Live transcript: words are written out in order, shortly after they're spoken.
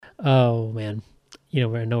Oh man, I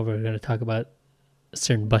know we're going to talk about a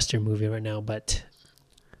certain Buster movie right now, but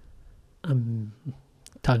I'm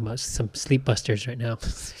talking about some sleep busters right now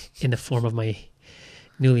in the form of my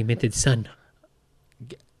newly minted son.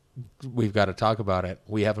 We've got to talk about it.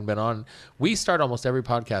 We haven't been on. We start almost every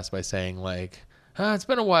podcast by saying like, it's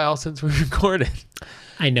been a while since we recorded.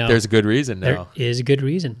 I know. There's a good reason now. There is a good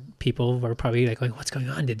reason. People were probably like going, what's going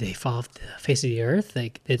on? Did they fall off the face of the earth?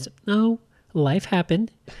 Like, no, life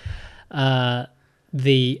happened.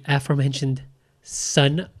 The aforementioned prodigal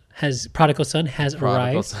son has Prodigal son has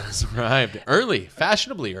arrived early,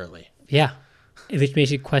 fashionably early. Yeah. Which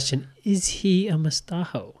makes you question, is he a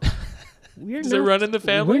Mustaho? Does it run in the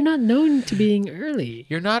family? We're not known to being early.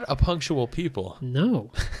 You're not a punctual people.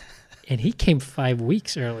 No. And he came 5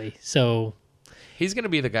 weeks early, so... He's going to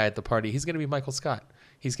be the guy at the party. He's going to be Michael Scott.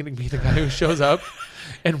 He's going to be the guy who shows up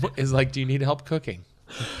and is like, do you need help cooking?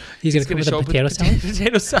 He's going to come with a potato salad?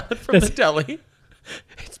 Potato salad from the deli.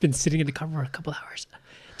 It's been sitting in the car for a couple hours.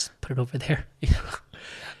 Just put it over there.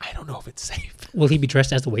 I don't know if it's safe. Will he be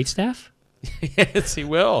dressed as the waitstaff? Yes, he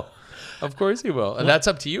will. Of course he will. And that's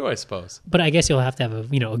up to you, I suppose. But I guess you'll have to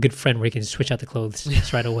have a good friend where you can switch out the clothes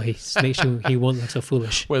just right away. Just make sure he won't look so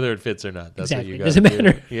foolish. Whether it fits or not. That's exactly. What you got. Doesn't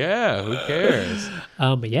matter. Yeah, who cares?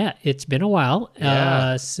 But yeah, it's been a while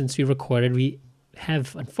since we recorded.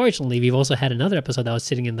 Unfortunately, we've also had another episode that was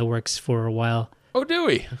sitting in the works for a while. Oh, do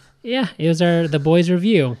we? Yeah, it was the boys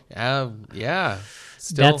review. Yeah.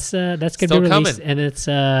 That's gonna be released, and it's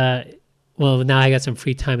now I got some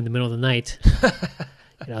free time in the middle of the night.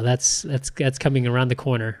 That's coming around the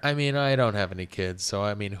corner. I mean, I don't have any kids, so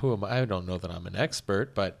I mean, who am I? I don't know that I'm an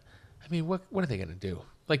expert, but I mean, what are they gonna do?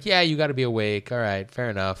 Like, yeah, you got to be awake. All right, fair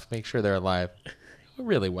enough. Make sure they're alive.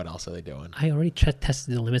 Really, what else are they doing? I already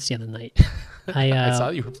tested the limits the other night. I saw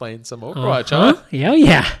you were playing some Overwatch, huh?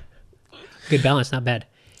 Yeah. Good balance, not bad.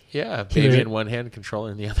 Yeah, baby in one hand,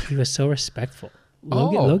 controller in the other. He was so respectful.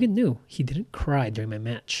 Logan knew. He didn't cry during my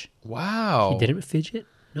match. Wow. He didn't fidget.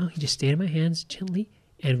 No, he just stayed in my hands gently,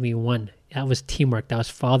 and we won. That was teamwork. That was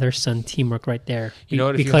father-son teamwork right there. You know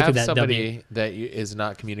what? If you have somebody that is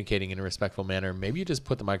not communicating in a respectful manner, maybe you just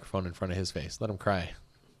put the microphone in front of his face. Let him cry.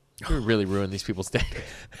 You really ruin these people's day.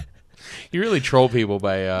 You really troll people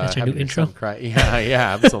by That's your having new intro? cry.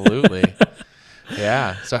 Yeah, absolutely.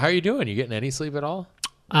 Yeah. So how are you doing? You getting any sleep at all?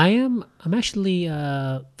 I'm actually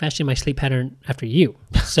fashioning my sleep pattern after you.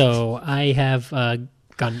 So I have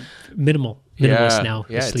gone minimalist now.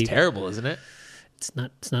 Yeah, sleep. It's terrible, isn't it? It's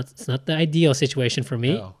not the ideal situation for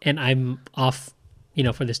me, No. and I'm off,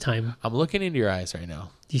 for this time. I'm looking into your eyes right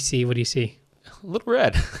now. What do you see? A little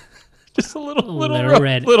red. Just a little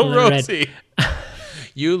red. Little rosy.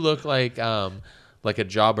 You look like a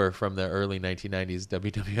jobber from the early 1990s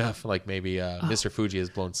WWF, like maybe Mr. Fuji has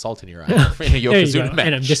blown salt in your eye in a Yokozuna match.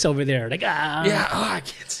 And I'm just over there like, Yeah, I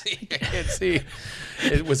can't see.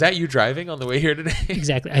 Was that you driving on the way here today?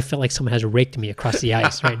 Exactly. I feel like someone has raked me across the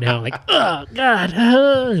ice right now, like, oh,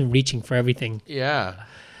 God, reaching for everything. Yeah.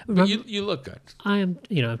 But you look good. I'm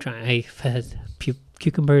trying. I've had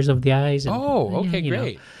cucumbers over the eyes. And, okay,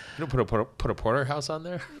 great. You don't put a porterhouse on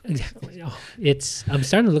there? Exactly. I'm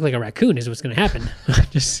starting to look like a raccoon is what's going to happen. I'm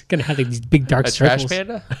just going to have these big dark circles. A trash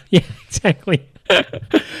panda? Yeah, exactly.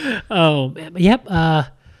 Oh, man. But yep.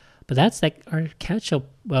 But that's like our catch up.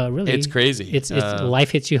 Really, it's crazy. It's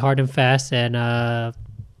life hits you hard and fast, and a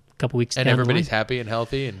couple weeks. And everybody's happy and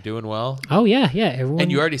healthy and doing well. Oh yeah. Everyone.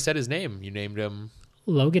 And you already said his name. You named him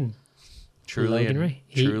Logan. Truly, Logan Ray.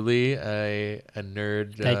 Truly a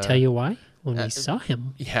nerd. Did I tell you why? When we saw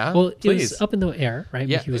him. Yeah. Well, please. It was up in the air, right?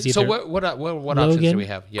 Yeah. He was So what Logan, options do we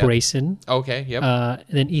have? Yep. Grayson. Okay. Yep. And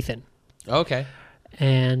then Ethan. Okay.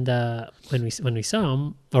 And when we saw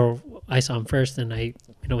him, or I saw him first, and I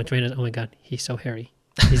went to Raina, oh my God, he's so hairy.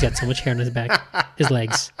 He's got so much hair on his back, his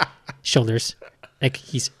legs, shoulders. Like,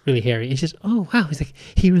 he's really hairy. And she's, oh wow, he's like,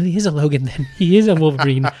 he really is a Logan then. He is a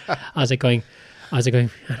Wolverine. I was going, I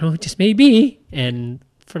don't know, just maybe. And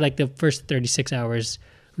for like the first 36 hours,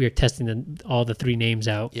 we were testing all the 3 names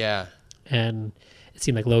out. Yeah. And it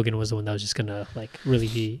seemed like Logan was the one that was just gonna like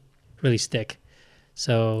really stick.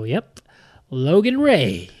 So yep, Logan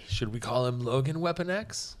Ray. Should we call him Logan Weapon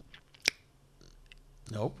X?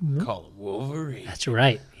 Nope. Call him Wolverine. That's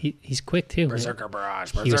right. He's quick too. Berserker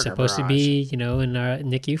Barrage. He was supposed to be, in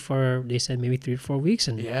NICU for, they said, maybe 3 to 4 weeks,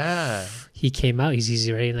 and yeah, he came out.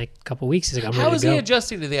 He's ready in like a couple weeks. He's like, I'm How ready is to go. he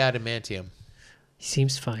adjusting to the adamantium? He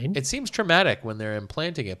seems fine. It seems traumatic when they're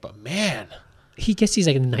implanting it, but man, he gets these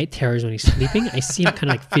like night terrors when he's sleeping. I see him kind of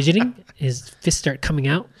like fidgeting. His fists start coming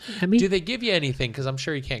out at me. Do they give you anything? Because I'm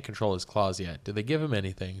sure he can't control his claws yet. Do they give him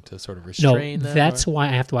anything to sort of No, restrain them? that's why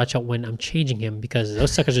I have to watch out when I'm changing him, because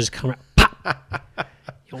those suckers just come out, pop,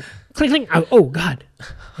 clink, clink. Oh God!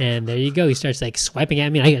 And there you go. He starts like swiping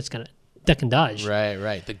at me. And I just gotta duck and dodge.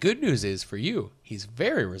 Right. The good news is for you, he's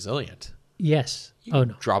very resilient. Yes. You Oh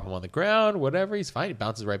no. drop him on the ground, whatever, he's fine. He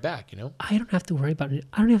bounces right back, I don't have to worry about it.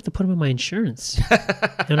 I don't have to put him in my insurance.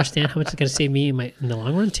 You understand how much it's gonna save me in the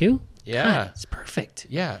long run too? Yeah. God, it's perfect.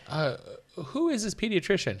 Yeah. Who is his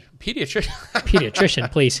pediatrician?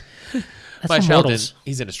 Pediatrician, please. That's My for Sheldon, mortals.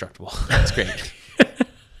 he's indestructible. That's great.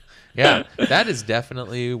 Yeah, that is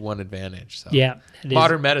definitely one advantage. So. Yeah. it is.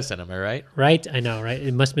 Modern medicine, am I right? Right? I know, right?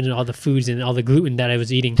 It must have been all the foods and all the gluten that I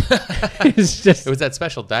was eating. It's just, It was that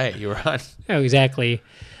special diet you were on. oh, exactly.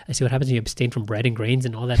 I see what happens when you abstain from bread and grains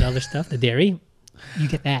and all that other stuff, the dairy. You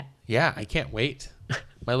get that. Yeah, I can't wait.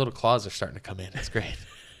 My little claws are starting to come in. It's great.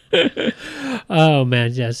 Oh,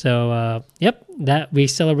 man. Yeah. So, yep, that we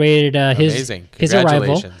celebrated Amazing. his arrival.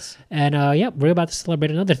 Congratulations. And, yep, we're about to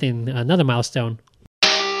celebrate another thing, another milestone.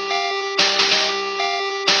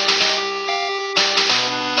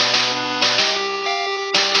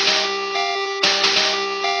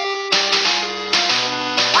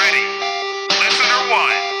 Ready. Listener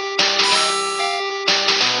one.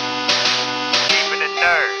 Keeping it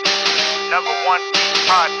nerd. #1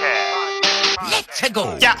 podcast. Let's go.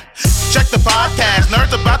 Yeah. Check the podcast.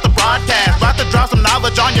 Nerds about the broadcast. About to drop some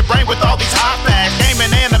knowledge on your brain with all these hot facts.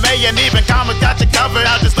 Gaming, anime, and even comics got you covered.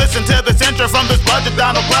 Now just listen to this intro from this budget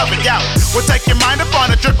Donald Glover. Yeah. We'll take your mind up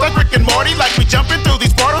on a trip like Rick and Morty. Like we jumping through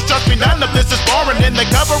these portals. Trust me, none of this is boring. In the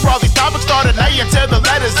cover, all these topics started A until the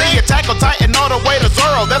letter Z. Attack on Titan all the way to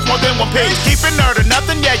Zoro. That's more than one piece. Keep it nerd or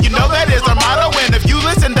nothing. Yeah, you know that is our motto. And if you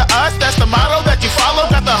listen to us, that's the motto that you follow.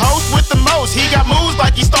 Got the host with the most. He got moves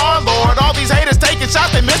like he's Star-Lord. All these haters taking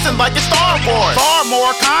shots, they missing like it's Star Wars. Far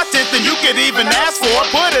more content than you could even ask for.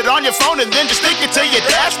 Put it on your phone and then just stick it to your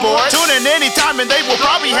dashboard. Tune in anytime and they will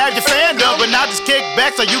probably have your fandom. But now just kick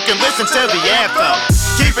back so you can listen to the anthem.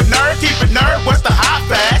 Keep it nerd, what's the hot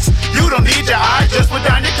facts? You don't need your eyes, just put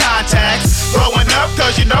down your contacts. Blowing up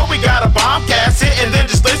cause you know we got a bombcast. Sit and then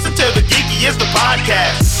just listen to the Geeky is the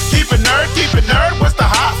podcast. Keep it nerd, what's the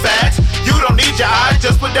hot facts? You don't need your eyes,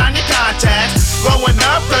 just put down your contacts. Blowing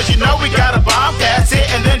up cause you know we got a bombcast. Sit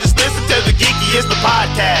and then just listen to the Geeky is the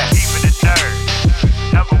podcast. Keeping it nerd,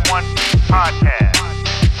 #1 podcast.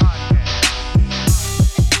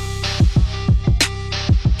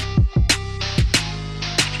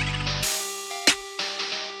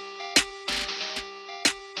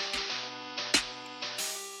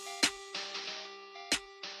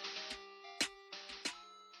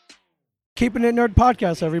 Keeping It Nerd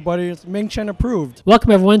podcast, everybody. It's Ming Chen approved. Welcome,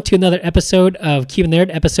 everyone, to another episode of Keeping Nerd,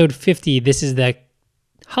 episode 50. This is the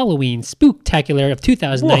Halloween Spooktacular of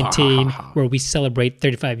 2019, where we celebrate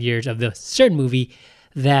 35 years of the certain movie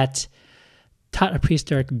that taught a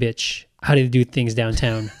prehistoric bitch how to do things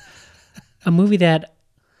downtown. A movie that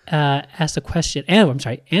answered the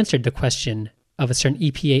question of a certain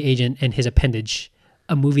EPA agent and his appendage.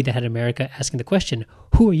 A movie that had America asking the question,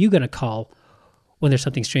 who are you going to call when there's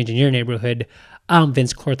something strange in your neighborhood? I'm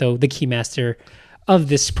Vince Cortho, the keymaster of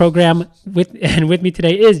this program. With me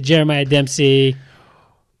today is Jeremiah Dempsey.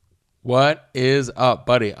 What is up,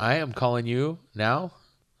 buddy? I am calling you now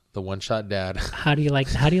the one-shot dad. How do you like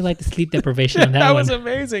the sleep deprivation on that That one? was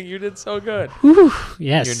amazing. You did so good. Whew,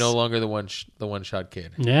 yes. You're no longer the one-shot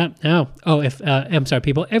kid. Yeah. No. Oh, I'm sorry,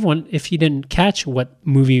 people. Everyone, if you didn't catch what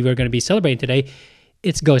movie we're going to be celebrating today,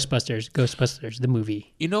 it's Ghostbusters. Ghostbusters, the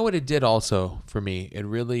movie. You know what it did also for me? It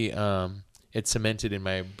really it cemented in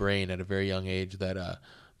my brain at a very young age that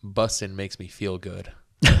bussin' makes me feel good.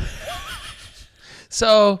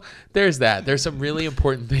 So there's that. There's some really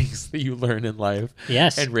important things that you learn in life.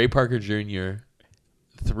 Yes. And Ray Parker Jr.,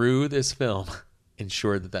 through this film,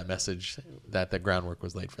 ensured that message, that the groundwork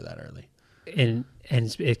was laid for that early. And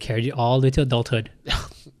it carried you all the way to adulthood.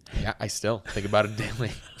 Yeah, I still think about it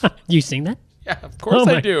daily. You sing that? Yeah, of course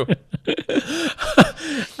I do.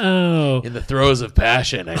 Oh. In the throes of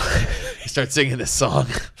passion, I start singing this song.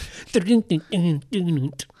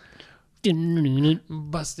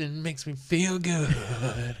 Bustin' makes me feel good.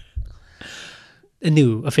 A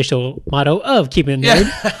new official motto of Keeping It Nerd.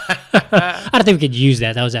 I don't think we could use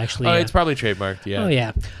that. That was actually... It's probably trademarked, yeah. Oh,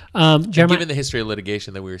 yeah. Jeremiah, Given the history of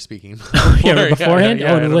litigation that we were speaking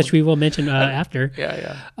beforehand, which we will mention after.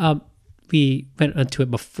 Yeah. We went into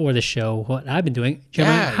it before the show, what I've been doing.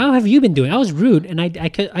 Jeremiah, Yeah. how have you been doing? I was rude, and I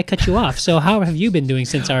cut you off. So how have you been doing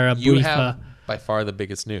since our You brief... have by far the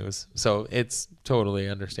biggest news. So it's totally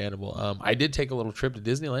understandable. I did take a little trip to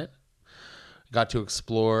Disneyland. Got to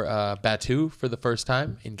explore Batuu for the first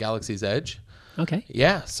time in Galaxy's Edge. Okay.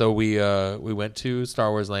 Yeah, so we went to Star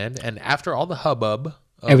Wars Land, and after all the hubbub,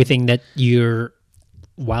 Everything that your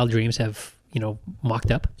wild dreams have,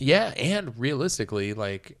 mocked up. yeah, and realistically,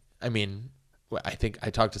 like, I mean, I think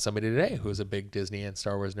I talked to somebody today who was a big Disney and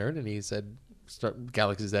Star Wars nerd, and he said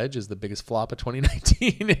Galaxy's Edge is the biggest flop of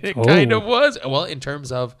 2019, and it kind of was. Well, in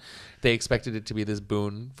terms of they expected it to be this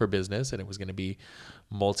boon for business, and it was going to be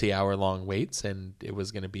multi-hour long waits, and it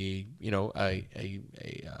was going to be,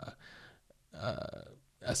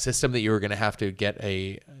 a system that you were going to have to get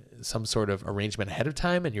some sort of arrangement ahead of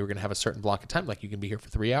time, and you were going to have a certain block of time, like you can be here for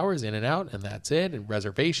 3 hours in and out, and that's it, and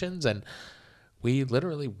reservations. And we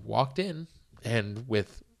literally walked in and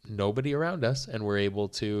with nobody around us, and we're able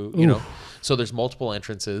to, so there's multiple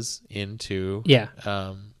entrances into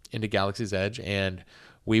Galaxy's Edge, and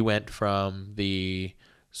we went from the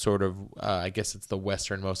sort of I guess it's the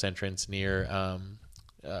westernmost entrance near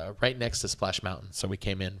right next to Splash Mountain. So we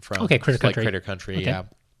came in from Critter Country, okay. yeah.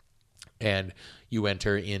 And you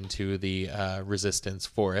enter into the Resistance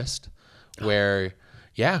Forest, where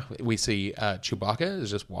we see Chewbacca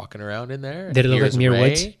is just walking around in there. Did it look like Muir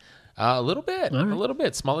Woods? A little bit, All right. a little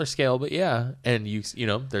bit smaller scale, but yeah. And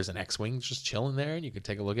there's an X-wing just chilling there, and you can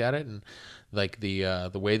take a look at it. And like the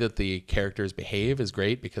way that the characters behave is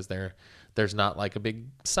great, because there's not like a big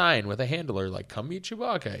sign with a handler like "Come meet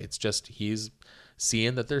Chewbacca." It's just he's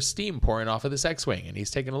seeing that there's steam pouring off of this X-wing, and he's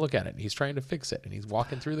taking a look at it, and he's trying to fix it, and he's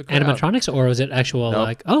walking through the crowd. Animatronics, or was it actual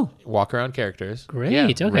walk around characters? Great, yeah,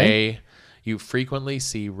 okay. Rey, you frequently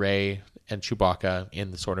see Rey and Chewbacca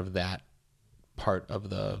in the sort of that part of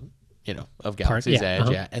the of Galaxy's Edge,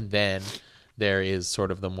 yeah. And then there is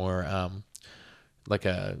sort of the more like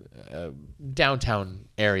a downtown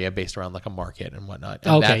area based around like a market and whatnot.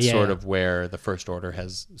 And that's sort of where the First Order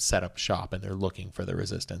has set up shop, and they're looking for the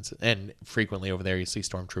Resistance. And frequently over there you see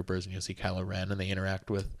stormtroopers, and you'll see Kylo Ren, and they interact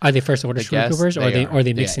with. Are they First Order stormtroopers, or are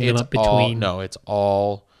they mixing them up between? No, it's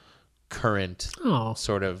all current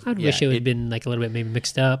sort of. I wish it would have been like a little bit maybe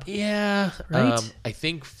mixed up. Yeah, right. I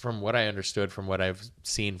think from what I understood, from what I've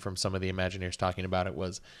seen from some of the Imagineers talking about it,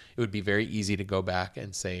 would be very easy to go back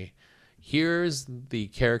and say, here's the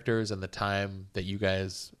characters and the time that you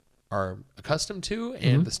guys are accustomed to,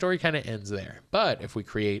 and the story kind of ends there. But if we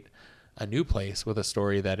create a new place with a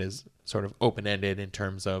story that is sort of open-ended in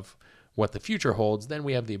terms of what the future holds, then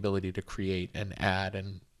we have the ability to create and add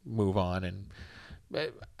and move on. And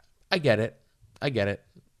I get it.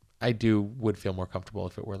 I would feel more comfortable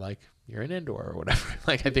if it were like you're in Endor or whatever.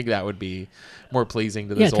 Like, I think that would be more pleasing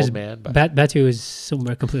to this old man. But Batuu is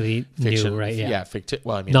somewhere completely new, right? Yeah,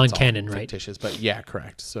 well, I mean, non-canon, it's all fictitious, but yeah,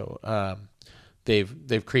 correct. So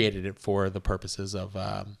they've created it for the purposes of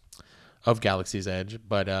Galaxy's Edge,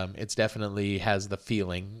 but it's definitely has the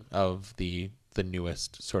feeling of the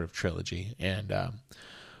newest sort of trilogy. And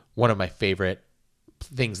one of my favorite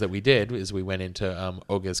things that we did is we went into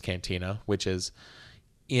Oga's Cantina, which is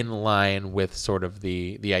in line with sort of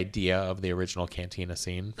the idea of the original Cantina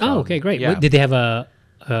scene. Okay, great. Yeah. Did they have a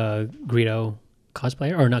Greedo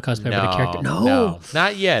cosplayer, or not cosplayer, but a character? No,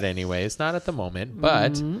 not yet. Anyways, not at the moment,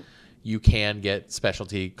 but you can get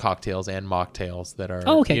specialty cocktails and mocktails that are,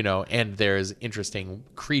 and there's interesting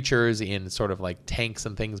creatures in sort of like tanks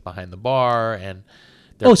and things behind the bar, and.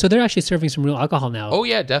 So they're actually serving some real alcohol now. Oh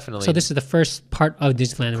yeah, definitely. So this is the first part of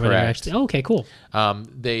Disneyland where they're actually. Oh, okay, cool.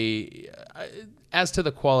 They, as to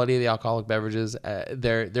the quality of the alcoholic beverages,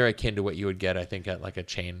 they're akin to what you would get, I think, at like a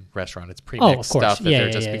chain restaurant. It's pre-mixed stuff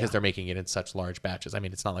that because they're making it in such large batches. I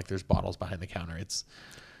mean, it's not like there's bottles behind the counter.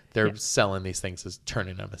 They're selling these things as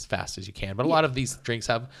turning them as fast as you can. But a lot of these drinks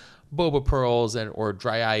have boba pearls or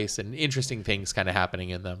dry ice and interesting things kind of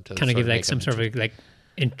happening in them to kind of give like some sort of like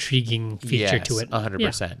intriguing feature to it.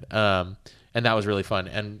 100%. And that was really fun.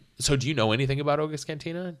 And so, do you know anything about Oga's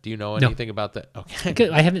Cantina? Do you know anything about the? Okay,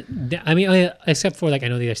 I haven't. I mean, except for like I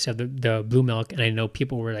know they said the blue milk, and I know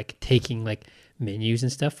people were like taking like menus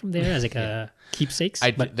and stuff from there as like a keepsakes.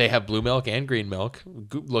 They have blue milk and green milk.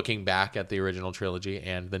 Looking back at the original trilogy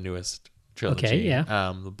and the newest trilogy, okay,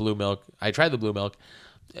 yeah. The blue milk. I tried the blue milk.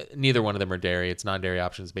 Neither one of them are dairy. It's non-dairy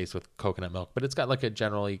options based with coconut milk, but it's got like a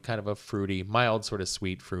generally kind of a fruity, mild sort of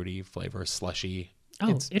sweet, fruity flavor, slushy.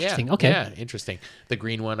 Oh, interesting. Okay. Yeah, interesting. The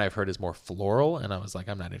green one I've heard is more floral, and I was like,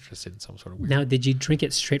 I'm not interested in some sort of weird. Now, did you drink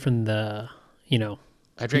it straight from the,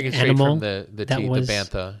 I drank it straight from the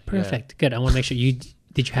bantha. Perfect. Yeah. Good. I want to make sure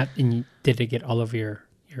did it get all over your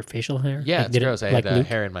facial hair? Yeah, it's gross. I had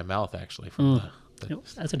hair in my mouth actually from No,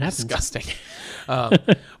 that's what happens. Disgusting.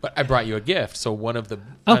 But I brought you a gift. So one of the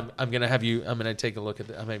I'm gonna have you. I'm gonna take a look at.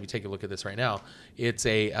 I'm gonna have you take a look at this right now. It's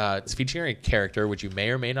it's featuring a character which you may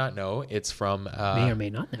or may not know. It's from May or may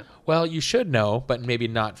not know. Well, you should know, but maybe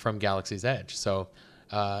not from Galaxy's Edge. So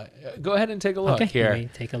go ahead and take a look Okay, here. let me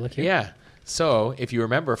take a look here. Yeah. So if you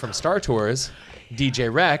remember from Star Tours,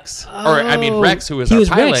 DJ Rex, Rex, who was our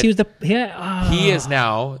pilot. Rex. He was the He is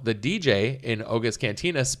now the DJ in Oga's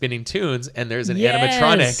Cantina spinning tunes, and there's an Yes.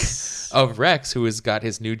 animatronic of Rex who has got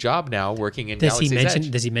his new job now working in Galaxy's Edge.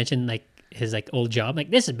 Does he mention like his like old job? Like,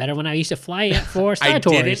 this is better when I used to fly for Star I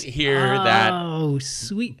Tours. didn't hear that. Oh,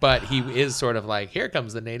 sweet. But he is sort of like, here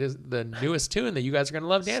comes the newest tune that you guys are going to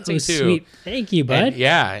love dancing So to. sweet. Thank you, bud. And,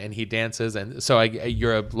 and he dances. And so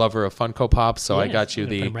you're a lover of Funko Pops, so I Yes, got you I'm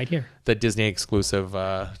gonna put 'em right here. the Disney exclusive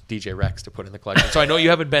DJ Rex to put in the collection. So I know you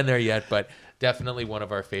haven't been there yet, but definitely one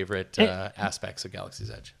of our favorite aspects of Galaxy's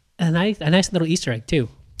Edge. A nice little Easter egg too.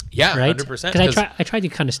 Yeah, Right? 100%. Because I tried to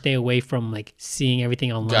kind of stay away from like seeing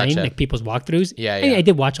everything online, Gotcha. like people's walkthroughs. Yeah, I yeah. I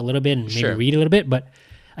did watch a little bit and maybe Sure. read a little bit, but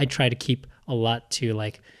I try to keep a lot to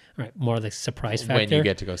like, all right, more of the surprise factor. When you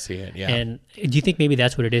get to go see it, yeah. And do you think maybe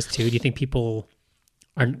that's what it is too? Do you think people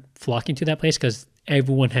aren't flocking to that place because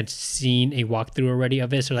everyone had seen a walkthrough already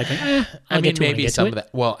of it? So like, I'll get to it when I maybe get some to of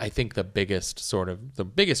it. that. Well, I think the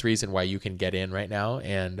biggest reason why you can get in right now,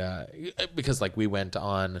 and because like we went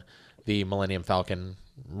on the Millennium Falcon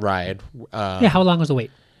ride. Yeah, how long was the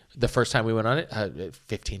wait? The first time we went on it,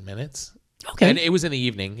 15 minutes. Okay. And it was in the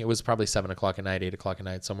evening. It was probably 7 o'clock at night, 8 o'clock at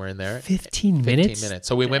night, somewhere in there. 15 minutes? 15 minutes.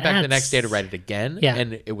 So we went back the next day to That's- ride it again, Yeah.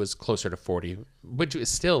 and it was closer to 40, which is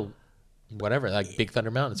still whatever. Like Big Thunder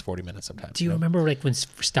Mountain is 40 minutes sometimes. Do you remember like when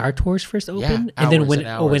Star Tours first opened, hours and then when and it,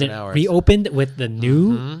 hours when and it hours. reopened with the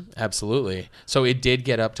new? Mhm, absolutely. So it did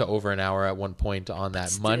get up to over an hour at one point on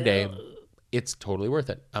that Monday. It's totally worth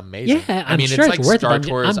it. Amazing. Yeah, I mean, sure it's like worth Star it.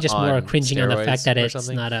 Tours I'm just more on cringing on the fact steroids that or it's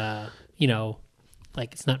something. not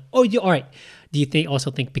like it's not. Oh, all right. Do you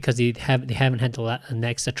also think because they haven't had the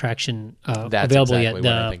next attraction That's available exactly yet? what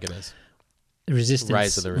I think it is. Resistance.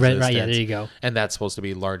 Rise of the Resistance. Right, yeah, there you go. And that's supposed to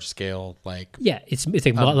be large scale, like Yeah, it's like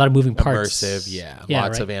a lot of moving parts. immersive,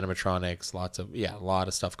 lots of animatronics, a lot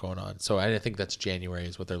of stuff going on. So I think that's January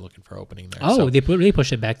is what they're looking for opening there. Oh, so, they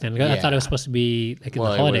pushed it back then. I thought it Yeah. was supposed to be like in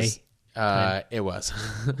well, the holiday. it was.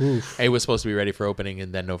 It was supposed to be ready for opening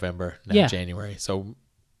in then November, now Yeah. January. So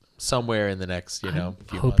somewhere in the next, few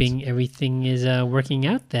Hoping months. everything is working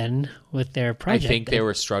out then with their I project. think they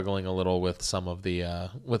were struggling a little with some of the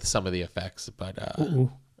effects, but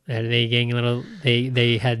Ooh. Are they getting a little?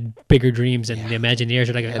 They had bigger dreams, and the Imagineers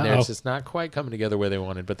are like, and it's just not quite coming together where they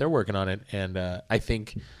wanted, but they're working on it. And I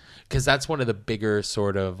think because that's one of the bigger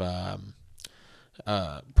sort of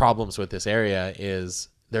problems with this area is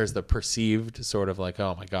there's the perceived sort of like,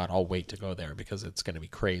 oh my God, I'll wait to go there because it's going to be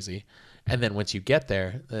crazy. And then once you get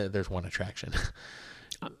there, there's one attraction.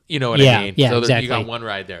 You know what I mean? Yeah, so exactly. you got one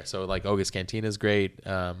ride there. So like Oga's Cantina is great.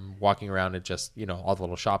 Walking around it just, all the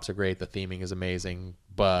little shops are great. The theming is amazing.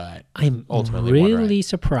 But I'm ultimately one really ride.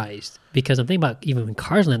 surprised because I'm thinking about even when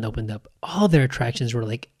Cars Land opened up, all their attractions were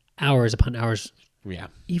like hours upon hours. Yeah.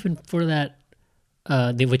 Even for that,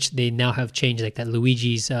 which they now have changed, like that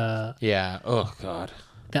Luigi's. Yeah. Oh God.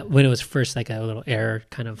 That when it was first like a little air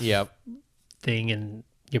kind of Yep. thing, and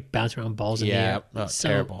you're bouncing around balls in the Yeah. air. Oh, So,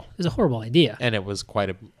 terrible. It was a horrible idea. And it was quite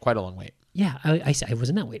a long wait. Yeah, I was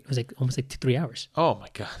in that wait. It was like almost like 3 hours. Oh my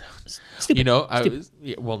God. Stupid. I Stupid.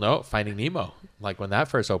 was, no, Finding Nemo. Like when that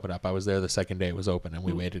first opened up, I was there the second day it was open and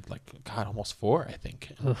we waited like, God, almost 4, I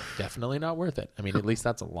think. Definitely not worth it. I mean, at least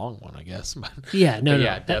that's a long one, I guess. But Yeah, no, but no,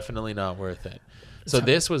 yeah, that- definitely not worth it. So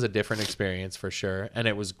this was a different experience for sure. And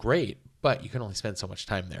it was great, but you can only spend so much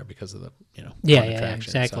time there because of the, Yeah, fun yeah, attraction.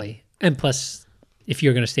 exactly. And plus, if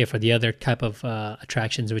you're going to stay for the other type of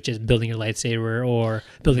attractions, which is building your lightsaber or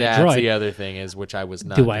building That's a droid, the other thing is, which I was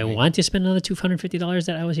not do I doing. want to spend another $250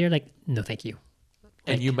 that I was here? Like, no, thank you.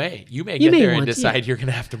 And you may You get may there and want to, decide you're going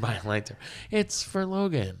to have to buy a lightsaber. It's for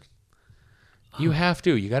Logan. You have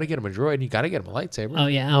to. You got to get him a droid. And you got to get him a lightsaber. Oh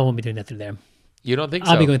yeah, I won't be doing that through them. You don't think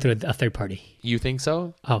so? I'll be going through a third party. You think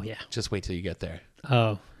so? Oh yeah. Just wait till you get there.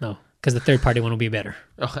 Oh no, because the third party one will be better.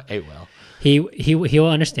 Oh, hey, well. He'll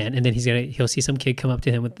understand, and then he'll see some kid come up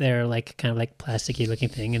to him with their like kind of like plasticky looking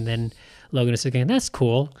thing, and then Logan is going, "That's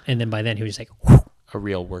cool," and then by then he was just like, whoo, A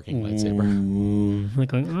real working lightsaber. like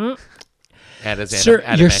going, And his "Sir,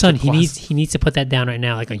 your son, adamantium claws. he needs to put that down right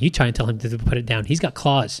now." Like, you try and tell him to put it down. He's got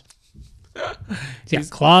claws. He's got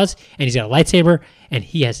claws, and he's got a lightsaber, and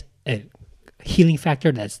he has a healing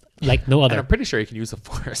factor that's like no And other. I'm pretty sure he can use the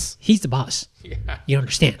Force. He's the boss. Yeah. You don't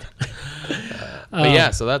understand. But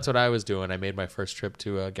yeah, so that's what I was doing. I made my first trip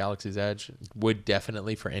to Galaxy's Edge. Would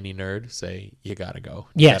definitely, for any nerd, say you got to go.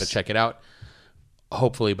 You Yes. got to check it out.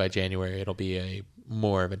 Hopefully by January, it'll be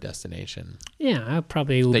more of a destination Yeah, I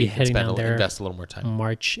probably will that be you can heading down there invest a little more time.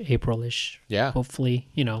 March, April-ish. Yeah. Hopefully,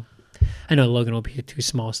 I know Logan will be too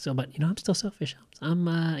small still, but I'm still selfish. I'm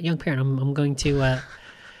a young parent. I'm going to.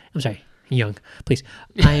 I'm sorry, young, please.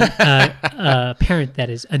 I'm a parent that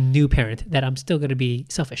is a new parent that I'm still going to be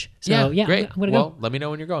selfish. So yeah, great. I'm going to Well, go. let me know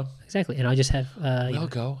when you're going. Exactly, and I'll just have We'll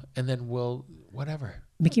go, and then we'll whatever.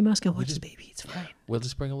 Mickey Mouse can watch his baby. It's fine. We'll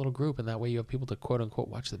just bring a little group, and that way you have people to quote unquote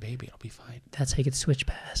watch the baby. It'll be fine. That's how you get Switch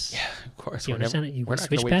Pass. Yeah, of course. You understand it? You we're get not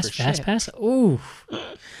Switch gonna wait Pass, for Fast shit. Pass. Ooh,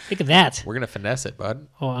 think of that. We're gonna finesse it, bud.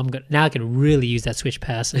 Oh, I'm good. Now I can really use that Switch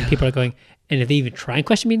Pass, and people are going. And if they even try and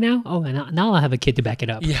question me now, now I'll have a kid to back it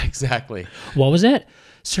up. Yeah, exactly. What was that?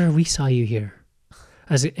 Sir, we saw you here.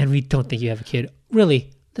 And we don't think you have a kid.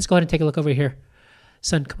 Really? Let's go ahead and take a look over here.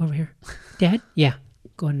 Son, come over here. Dad? Yeah.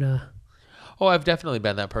 Go and, Oh, I've definitely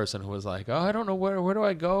been that person who was like, oh, I don't know where do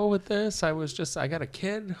I go with this? I got a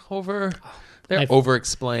kid over there.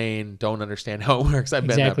 Over-explain, don't understand how it works. I've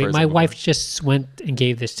been that exactly. person My before. wife just went and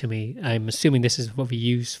gave this to me. I'm assuming this is what we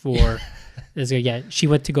use for. Yeah, she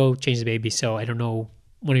went to go change the baby, so I don't know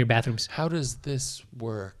one of your bathrooms. How does this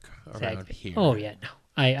work around Exactly. here? Oh, yeah. No.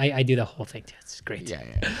 I do the whole thing. It's great. Yeah.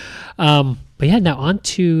 But yeah, now on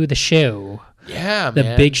to the show. Yeah, The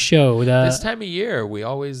man. big show. This time of year, we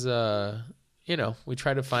always, we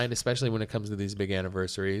try to find, especially when it comes to these big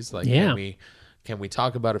anniversaries, like Yeah. can we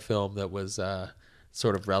talk about a film that was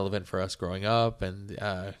sort of relevant for us growing up? And It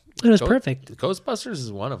was perfect. Ghostbusters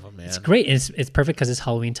is one of them, man. It's great. It's perfect because it's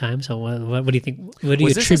Halloween time. So what do you think? What do you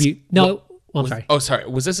Was this a- attribute? I'm sorry. Oh, sorry.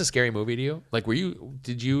 Was this a scary movie to you? Like,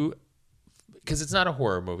 did you? Because it's not a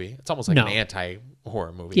horror movie. It's almost like No. an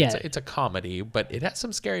anti-horror movie. Yeah. It's a comedy, but it has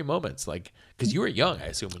some scary moments. Like, because you were young, I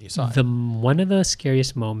assume, when you saw it. One of the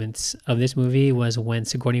scariest moments of this movie was when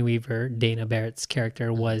Sigourney Weaver, Dana Barrett's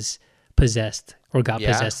character, was possessed or got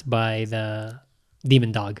Yeah. possessed by the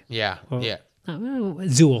demon dog. Yeah. Or- Yeah.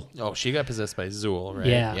 Zool. Oh, she got possessed by Zool, right?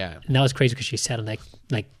 Yeah. Yeah. And that was crazy because she sat on like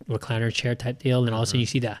recliner chair type deal, and all of a sudden you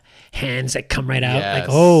see the hands that come right out. Like, Yes.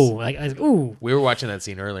 I was like, ooh. We were watching that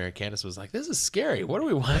scene earlier, and Candace was like, "This is scary. What are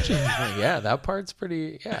we watching?" I'm like, yeah, that part's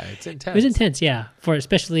pretty. Yeah, it's intense. It was intense, yeah. For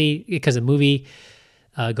especially because the movie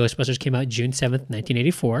Ghostbusters came out June 7th,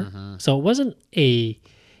 1984. Mm-hmm. So it wasn't a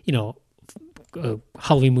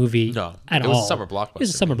Halloween movie No, at it all. was a summer blockbuster, It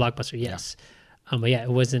was a summer blockbuster, yes. But yeah,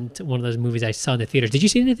 it wasn't one of those movies I saw in the theaters. Did you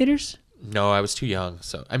see it in the theaters? No, I was too young.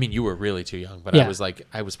 So I mean, you were really too young, but Yeah.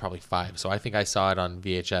 I was probably 5. So I think I saw it on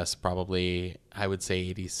VHS probably, I would say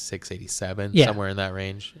 86, 87, Yeah. somewhere in that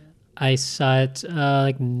range. I saw it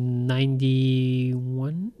like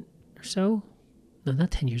 91 or so. No,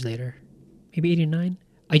 not 10 years later. Maybe 89.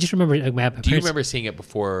 I just remember my parents. Do you remember seeing it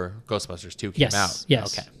before Ghostbusters 2 came Yes. out?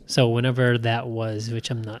 Yes. Okay. So whenever that was, which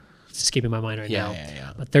I'm not, it's escaping my mind right Yeah, now.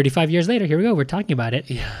 yeah. But 35 years later, here we go. We're talking about it.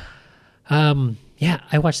 Yeah. Yeah,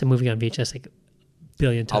 I watched the movie on VHS like a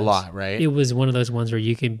billion times. A lot, right? It was one of those ones where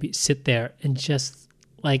you can sit there and just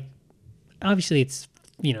like, obviously it's,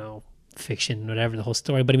 fiction, whatever, the whole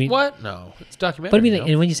story. But I mean, What? No, it's a documentary. But I mean, like, no?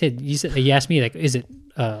 and when you asked me, like, is it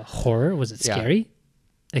horror? Was it Yeah. scary?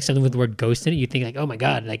 Like something with the word ghost in it? You think like, oh my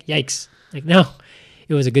God, like yikes. Like, no,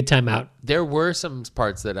 it was a good time out. There were some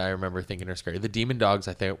parts that I remember thinking are scary. The demon dogs,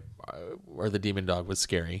 I think, or the demon dog was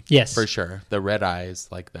scary. Yes. For sure. The red eyes,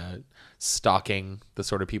 like the stalking the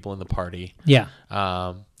sort of people in the party. Yeah.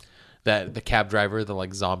 That the cab driver, the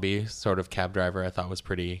like zombie sort of cab driver, I thought was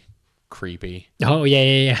pretty creepy. Oh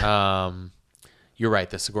yeah. You're right.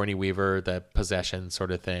 The Sigourney Weaver, the possession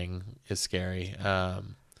sort of thing is scary.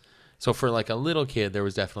 So for like a little kid, there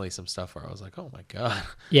was definitely some stuff where I was like, oh my God.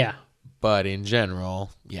 Yeah. But in general,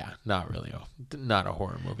 yeah, not a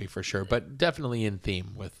horror movie for sure, but definitely in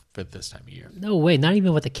theme for this time of year. No way. Not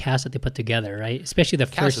even with the cast that they put together, right? Especially the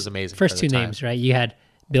Cast was amazing first for the two time. names, right? You had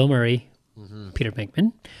Bill Murray, Peter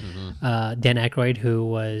Venkman, Dan Aykroyd, who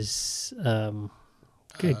was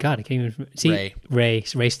good God, I can't even see Ray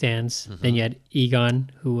Stans. Then you had Egon,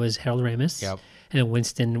 who was Harold Ramis. Yep. And then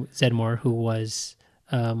Winston Zedmore, who was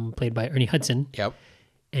played by Ernie Hudson. Yep.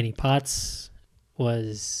 Annie Potts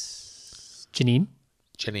was Janine.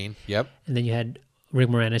 Yep. And then you had Rick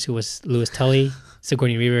Moranis, who was Louis Tully,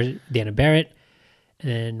 Sigourney Weaver, Dana Barrett, and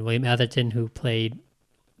then William Atherton, who played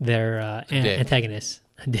their Dick. antagonist.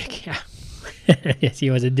 Dick, yeah. Yes, he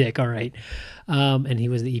was a dick, all right. And he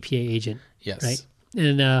was the EPA agent. Yes. Right?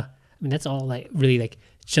 And I mean, that's all like really like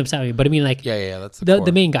jumps out at me. But I mean, like, Yeah, that's the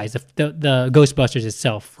core. main guys, the Ghostbusters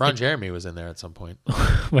itself. Ron Jeremy was in there at some point.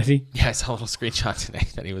 Was he? Yeah, I saw a little screenshot today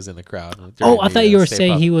that he was in the crowd. Oh, I thought you were Stay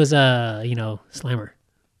saying Puft. he was Slimer.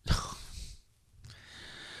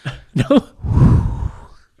 No.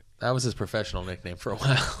 That was his professional nickname for a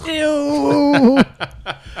while. Ew.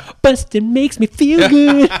 Busted makes me feel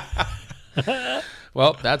good.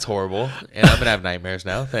 Well, that's horrible, and I'm gonna have nightmares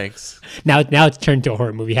now. Thanks. Now it's turned to a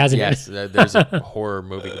horror movie, hasn't Yes, it? there's a horror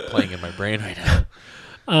movie playing in my brain right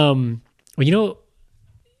now. Well,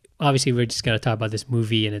 obviously we're just gonna talk about this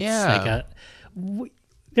movie, and it's Yeah.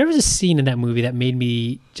 there was a scene in that movie that made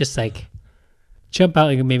me just like jump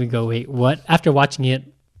out and made me go, wait, what? After watching it,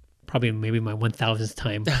 probably maybe my 1000th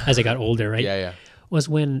time as I got older, right? Yeah. Was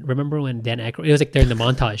remember when Dan Aykroyd, it was like during the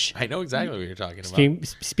montage. I know exactly what you're talking about.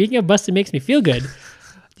 Speaking of Busted Makes Me Feel Good,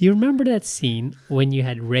 do you remember that scene when you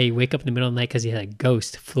had Ray wake up in the middle of the night because he had a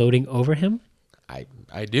ghost floating over him,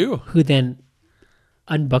 I do. who then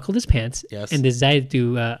unbuckled his pants Yes. and decided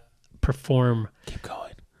to perform, Keep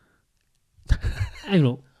going. I don't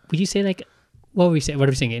know, would you say like, what were we saying? What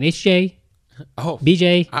are we saying? An HJ? Oh,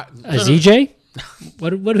 BJ? I- A ZJ?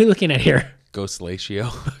 What are we looking at here? Ghost Latio.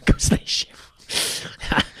 Ghost Nation.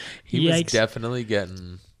 He was Yikes. definitely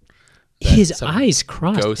getting His some eyes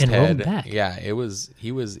crossed ghost and rolled head. back. Yeah, he was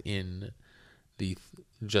in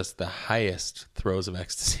just the highest throes of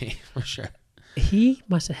ecstasy for sure. He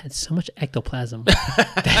must have had so much ectoplasm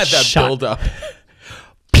That shot build up.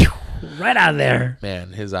 right out of there.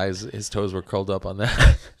 Man, his toes were curled up on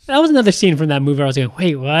that. That was another scene from that movie where I was going,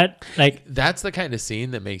 wait, what? Like, That's the kind of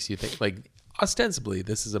scene that makes you think, like, ostensibly,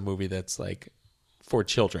 this is a movie that's like for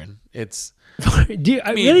children. It's do you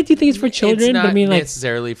think it's for children? It's not But I mean, like,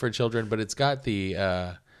 necessarily for children, but it's got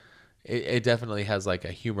the. It definitely has like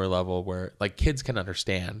a humor level where like kids can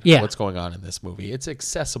understand what's going on in this movie. It's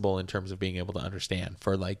accessible in terms of being able to understand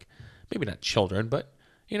for like maybe not children, but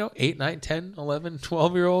 8, 9, 10, 11,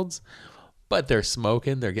 12-year-olds. But they're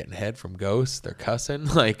smoking, they're getting head from ghosts, they're cussing.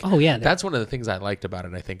 Like, oh yeah, that's one of the things I liked about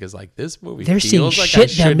it. I think is like this movie. they're seeing feels like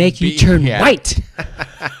shit that make you turn white.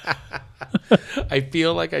 I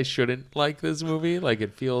feel like I shouldn't like this movie. Like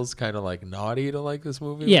it feels kind of like naughty to like this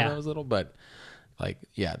movie Yeah. when I was little, but like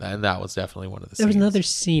and that was definitely one of the There was scenes. another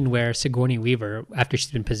scene where Sigourney Weaver, after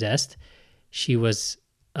she's been possessed, she was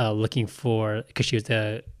looking for, because she was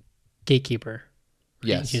the gatekeeper.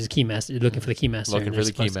 Yes. She was a keymaster, looking for the keymaster. Looking and for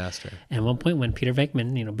they're the supposed- keymaster. And at one point when Peter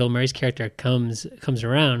Venkman, Bill Murray's character comes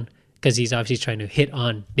around, because he's obviously trying to hit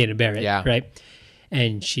on Dana Barrett, Yeah. right?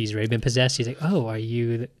 And she's already been possessed. She's like, "Oh, are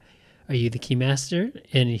you the keymaster?"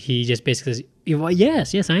 And he just basically says, "Well,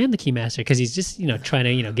 yes, I am the keymaster," because he's just trying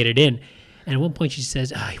to get it in. And at one point she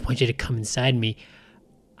says, "I want you to come inside me."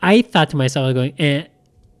 I thought to myself, I was going,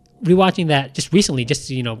 rewatching that just recently,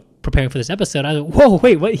 just preparing for this episode, I was like, "Whoa,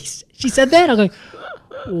 wait, what?" She said that? I was going,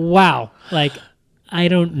 "Wow!" Like, I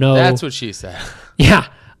don't know. That's what she said. Yeah,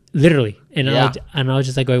 literally. And Yeah. I was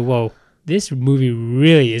just like going, whoa, this movie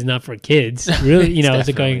really is not for kids. Really, it's like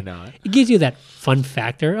definitely going, not. it gives you that fun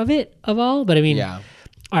factor of all. But I mean, Yeah.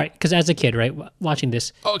 all right, because as a kid, right, watching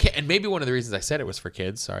this, Okay, and maybe one of the reasons I said it was for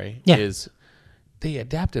kids, Yeah. is they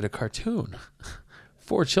adapted a cartoon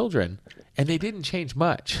for children, and they didn't change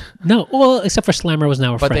much. no, well, except for Slimer was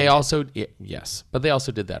now a But friend. they also, yes, but they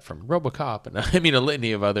also did that from RoboCop, and I mean a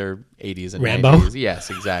litany of other 80s and Rambo? 90s. Yes,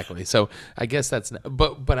 exactly. So I guess that's,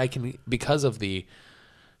 but I can, because of the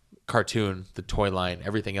cartoon, the toy line,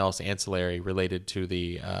 everything else ancillary related to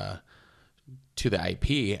the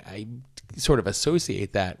IP, I sort of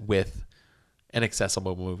associate that with an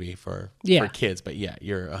accessible movie for kids. But yeah,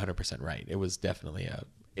 you're 100% right. It was definitely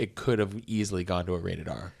it could have easily gone to a rated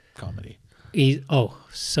R comedy.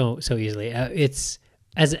 So easily. It's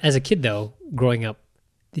as a kid though, growing up,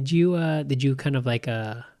 did you kind of like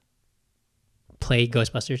play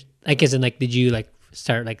Ghostbusters? Like, as in, like, did you like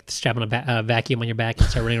start like strapping a vacuum on your back and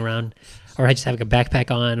start running around, or just having a backpack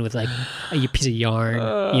on with like a piece of yarn,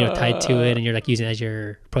 tied to it, and you're like using it as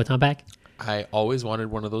your proton pack? I always wanted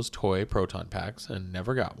one of those toy proton packs and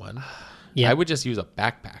never got one. Yeah. I would just use a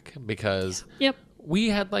backpack because Yep. we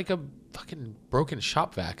had like a fucking broken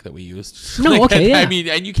shop vac that we used. No, okay, yeah. I mean,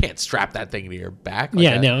 and you can't strap that thing to your back.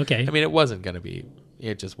 Yeah, no, okay. I mean,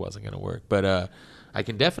 it just wasn't going to work. But I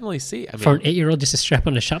can definitely see. I mean, For an 8-year-old, just to strap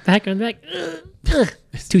on a shop vac on the back,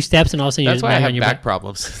 2 steps, and all of a sudden you're that's just why I lying have on your back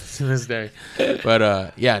problems to this day.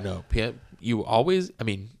 But you always, I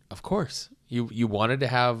mean, of course, you wanted to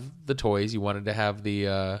have the toys. You wanted to have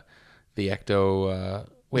the Ecto.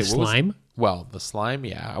 What slime? The slime.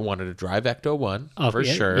 Yeah, I wanted to drive Ecto 1 Oh, for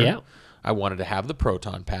yeah, sure. yeah. I wanted to have the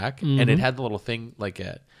proton pack, and it had the little thing like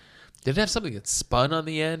Did it have something that spun on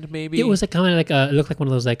the end? Maybe It was like kind of like it looked like one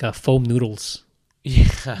of those like foam noodles, Yeah,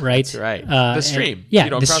 right? That's right. The The stream. Yeah, You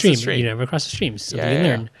don't the cross stream. the stream. You never cross the stream, so Yeah, you yeah,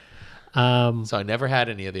 learn. So I never had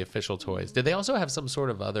any of the official toys. Did they also have some sort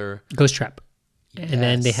of other? Ghost Trap, and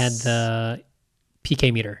then they had Yes. the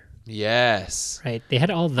PK meter. Yes. Right, they had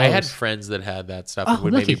all those. I had friends that had that stuff Oh, and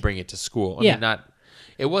would lucky. maybe bring it to school. I Yeah. mean, not.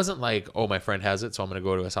 It wasn't like, oh, my friend has it, so I'm going to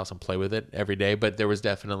go to his house and play with it every day. But there was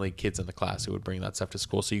definitely kids in the class who would bring that stuff to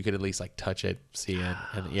school, so you could at least like touch it, see it,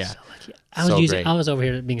 and yeah, I was so using. great. I was over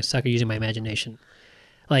here being a sucker using my imagination.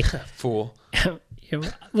 Like, fool.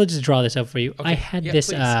 we'll just draw this up for you. I had yeah, this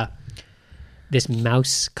please. this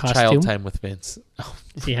mouse costume. Child time with Vince. Oh,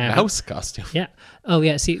 See, I have it. mouse costume. Yeah. Oh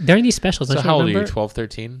yeah. See, during these specials, So don't you how old are you? remember? 12,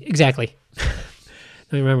 13? Exactly. I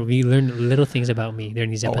remember we learned little things about me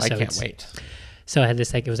during these Oh, episodes. I can't wait. So I had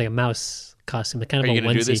this like it was like a mouse costume, kind Are of you a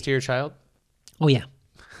going to do this onesie. to your child? Oh yeah.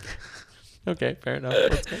 Okay, fair enough.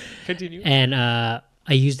 Let's go. Continue. And I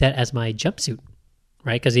used that as my jumpsuit,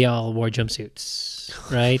 right? Because they all wore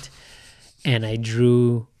jumpsuits, right? And I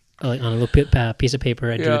drew like on a little piece of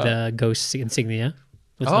paper. I drew Yeah. the ghost insignia.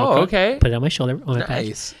 with Oh, Velcro, okay. Put it on my shoulder, on my patch.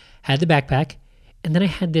 Nice. Had the backpack, and then I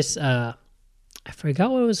had this. I forgot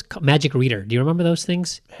what it was called. Magic Reader. Do you remember those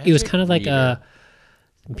things? It was Magic kind of like Reader.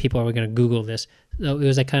 people are going to Google this. So it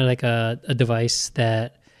was like kind of like a device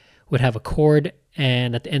that would have a cord,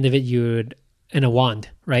 and at the end of it, and a wand,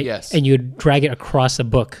 right? Yes. And you'd drag it across a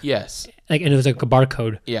book, Yes. like, and it was like a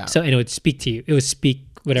barcode. Yeah. So and it would speak to you. It would speak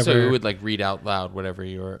whatever. So it would like read out loud whatever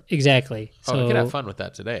you were. exactly. Oh, So you could have fun with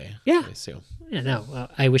that today. Yeah. I assume. yeah, no,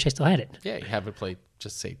 I wish I still had it. Yeah, you have it play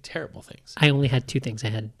just say terrible things. I only had two things. I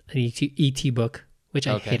had an ET book, which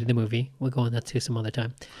I Okay. hated the movie. We'll go on that too some other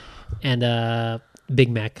time. And Big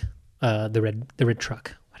Mac, the red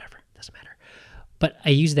truck, whatever, doesn't matter. But I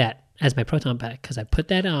used that as my proton pack because I put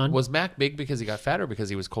that on. Was Mac big because he got fat or because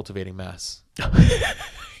he was cultivating mass?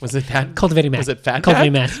 Was it that? Cultivating Mac. Was it Fat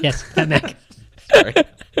Cultivating Mac? Mac. Yes, Fat Mac. Sorry.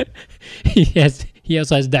 He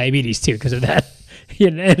also has diabetes too because of that. He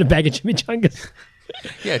had a bag of chimichangas.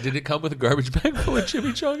 Yeah, did it come with a garbage bag full of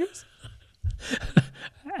chimichangas?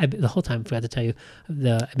 The whole time, I forgot to tell you,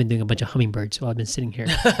 I've been doing a bunch of hummingbirds while I've been sitting here.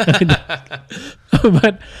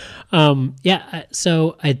 But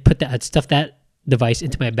so I'd stuff that device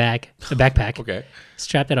into my backpack, Okay.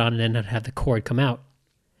 strap that on, and then I'd have the cord come out,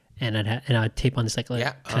 and I'd tape on this like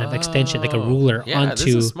kind of extension, like a ruler Yeah, onto,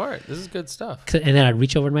 this is smart. This is good stuff. and then I'd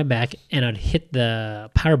reach over to my back and I'd hit the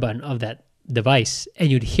power button of that device, and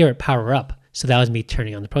you'd hear it power up. So that was me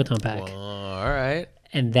turning on the proton pack. All right.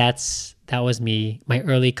 And that was me, my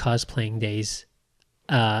early cosplaying days,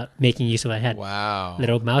 making use of what I had. Wow.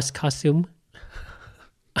 Little mouse costume,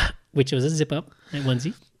 which was a zip up, that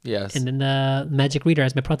onesie, Yes. and then the Magic Reader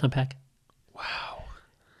as my proton pack. Wow.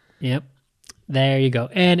 Yep, there you go.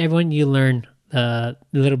 And everyone, you learn a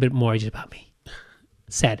little bit more just about me.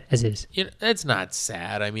 Sad as it is. You know, it's not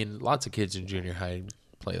sad. I mean, lots of kids in junior high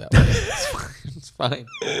play that way. It's fine.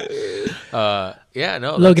 Yeah,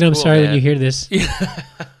 no. Logan, that's I'm cool, sorry man. when you hear this.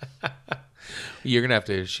 You're gonna have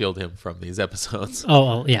to shield him from these episodes.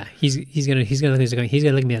 Oh yeah, he's gonna look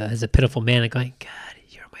at me as a pitiful man, like going, God,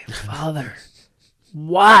 you're my father.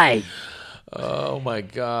 Why? Oh my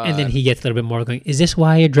god. And then he gets a little bit more going, is this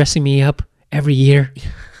why you're dressing me up every year?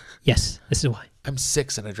 Yes, this is why. I'm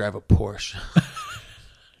 6 and I drive a Porsche.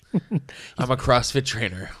 I'm a CrossFit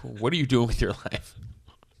trainer. What are you doing with your life?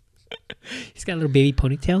 He's got a little baby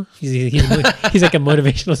ponytail. He's like a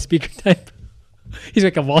motivational speaker type. He's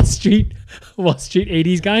like a Wall Street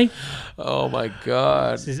 80s guy. Oh my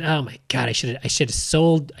god. Says, oh my God, I should have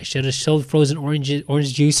sold frozen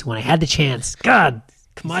orange juice when I had the chance. God,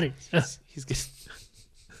 commodity. He's getting...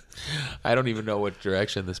 I don't even know what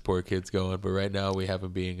direction this poor kid's going, but right now we have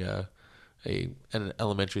him being an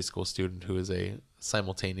elementary school student who is a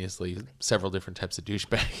simultaneously several different types of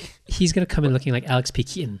douchebag. He's gonna come in looking like Alex P.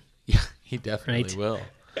 Keaton. Yeah, he definitely Right. will.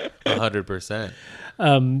 100%.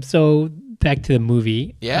 So back to the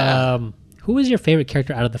movie. Yeah. Who was your favorite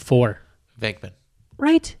character out of the four? Venkman.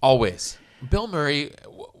 Right? Always. Bill Murray.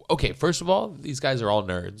 Okay, first of all, these guys are all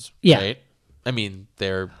nerds. Yeah. Right? I mean,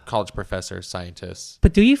 they're college professors, scientists.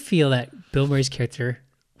 But do you feel that Bill Murray's character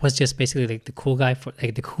was just basically like the cool guy, for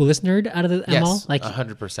like the coolest nerd out of them all? Yes, Like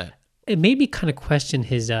 100%. it made me kind of question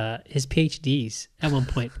his PhDs at one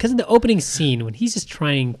point, because in the opening scene when he's just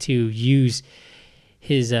trying to use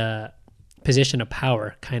his position of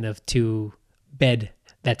power kind of to bed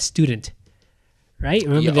that student, right?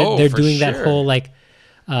 Remember Yeah, they're for doing that sure. whole like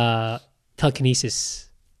telekinesis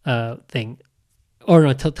thing, or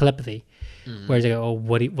no telepathy, where they go, oh,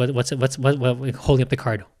 what's holding up the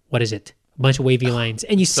card? What is it? a bunch of wavy lines,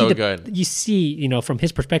 and you see So good. you see, from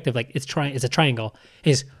his perspective, like it's a triangle. And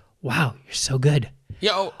he's, wow, you're so good.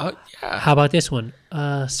 Yeah, yeah. How about this one?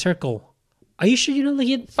 Circle. Are you sure you know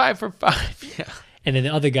the 5 for 5. Yeah. And then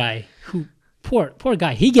the other guy, who poor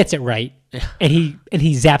guy, he gets it right, and he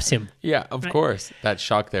zaps him. Yeah, of course. That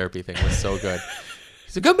shock therapy thing was so good.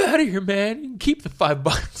 He's like, I'm out of here, man. You can keep the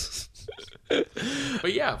 $5.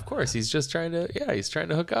 But yeah, of course, he's just trying to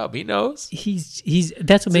hook up. He knows. He's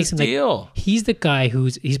that's what makes his him deal. like. He's the guy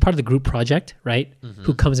he's part of the group project, right? Mm-hmm.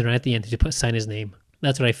 Who comes in right at the end to sign his name.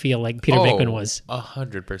 That's what I feel like Peter Venkman was.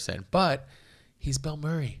 100%. But he's Bill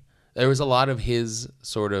Murray. There was a lot of his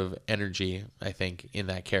sort of energy, I think, in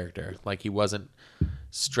that character. Like he wasn't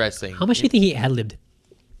stressing. How much do you think he ad-libbed?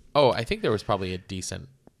 Oh, I think there was probably a decent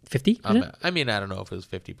 50? I mean, I don't know if it was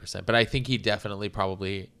 50%, but I think he definitely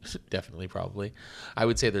probably, I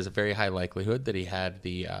would say there's a very high likelihood that he had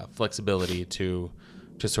the flexibility to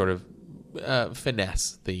sort of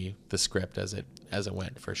finesse the script as it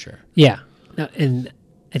went, for sure. Yeah. No, and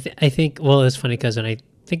I think, well, it's funny because when I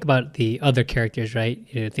think about the other characters, right?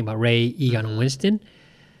 Think about Ray, Egon, and Winston.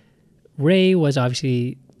 Ray was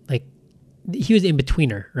obviously like, he was in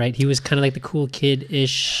betweener, right? He was kind of like the cool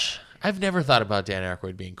kid-ish. I've never thought about Dan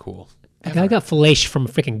Aykroyd being cool. The guy got fellation from a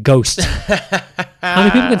freaking ghost. How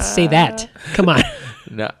many people can say that? Come on.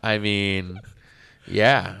 No, I mean,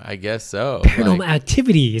 yeah, I guess so. Paranormal Like,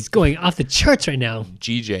 activity is going off the charts right now.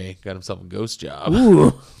 GJ got himself a ghost job.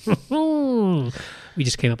 Ooh. We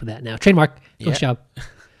just came up with that now. Trademark. Ghost job. It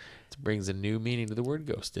brings a new meaning to the word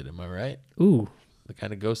ghosted. Am I right? Ooh. The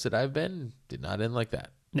kind of ghosted I've been did not end like that.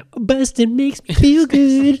 No, busting makes me feel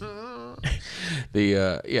good.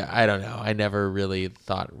 I don't know. I never really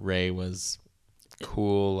thought Ray was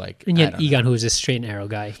cool. Like, And I yet don't know. Egon, who was a straight and arrow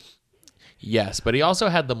guy. Yes, but he also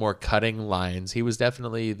had the more cutting lines. He was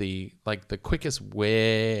definitely the quickest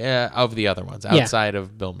wit of the other ones outside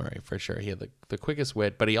of Bill Murray, for sure. He had the quickest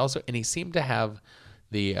wit, but he seemed to have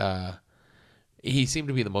he seemed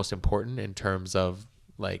to be the most important in terms of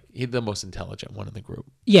like he's the most intelligent one in the group.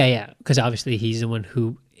 Yeah. Because obviously he's the one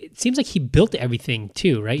who, it seems like he built everything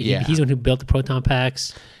too, right? Yeah. He's the one who built the proton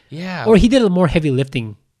packs. Yeah. Or he did a more heavy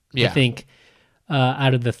lifting, I Yeah. think,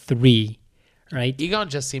 out of the three, right? Egon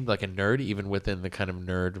just seemed like a nerd, even within the kind of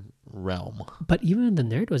nerd realm. But even the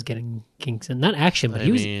nerd was getting Kingston, not action, but I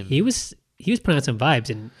he mean- was putting out some vibes,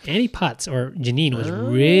 and Annie Potts or Janine was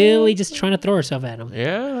really just trying to throw herself at him.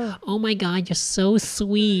 Yeah. Oh my God, you're so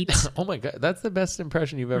sweet. Oh my God, that's the best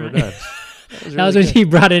impression you've ever done. That was when he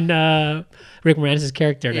brought in Rick Moranis'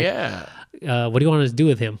 character. Like, Yeah. what do you want us to do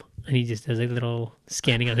with him? And he just does a little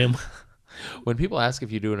scanning on him. When people ask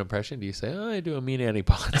if you do an impression, do you say, "Oh, I do a mean Annie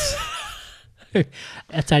Potts"?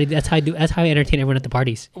 That's how I entertain everyone at the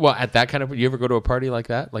parties. Well, at that kind of, you ever go to a party like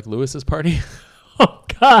that, like Lewis's party? Oh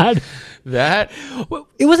God. That Well,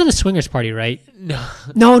 it wasn't a swingers party, right? no.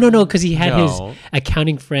 No, because he had his No.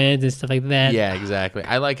 accounting friends and stuff like that. Yeah, exactly.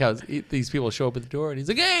 I like how these people show up at the door and he's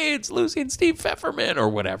like, "Hey, it's Lucy and Steve Pfefferman," or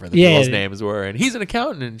whatever the Yeah. girls' names were, and he's an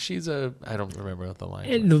accountant and she's I don't remember what the line.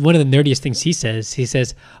 was. And one of the nerdiest things he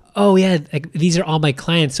says, "Oh yeah, like, these are all my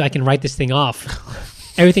clients, so I can write this thing off.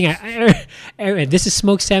 Everything this is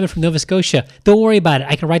smoked salmon from Nova Scotia. Don't worry about it.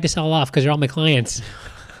 I can write this all off because they're all my clients."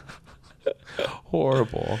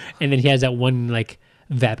 Horrible. And then he has that one like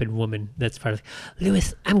vapid woman that's part of.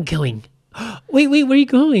 Lewis, I'm going. Wait, where are you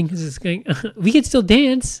going? This is going. We can still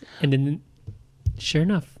dance. And then, sure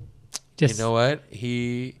enough, just You know what?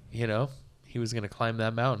 He was gonna climb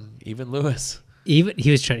that mountain. Even Lewis. even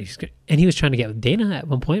he was trying to get with Dana at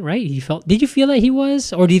one point, right? Did you feel that he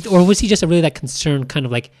was, or was he just a really that concerned kind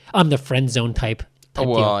of like I'm the friend zone type? Oh,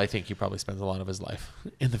 well, deal? I think he probably spends a lot of his life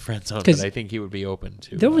in the friend zone, 'Cause but I think he would be open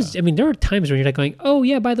to. There were times where you're like going, oh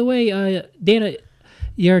yeah, by the way, Dana,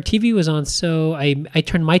 your TV was on, so I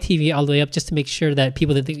turned my TV all the way up just to make sure that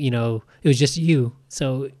people that think, it was just you.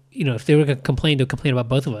 So if they were going to complain, they'll complain about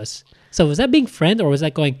both of us. So was that being friend, or was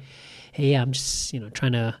that going, hey, I'm just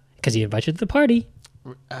trying to, because he invited you to the party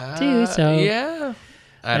too. So yeah,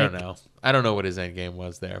 I don't like- know. I don't know what his end game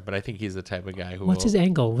was there, but I think he's the type of guy who. what's his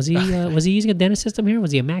angle? Was he using a Dennis system here?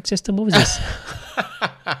 Was he a Mac system? What was this?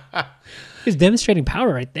 He was demonstrating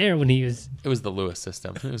power right there when he was It was the Lewis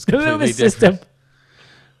system. It was the completely Lewis different. system.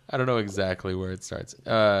 I don't know exactly where it starts.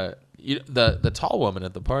 The tall woman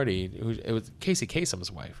at the party, it was Casey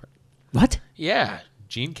Kasem's wife. What? Yeah,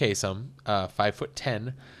 Jean Kasem,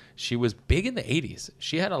 5'10". She was big in the 80s.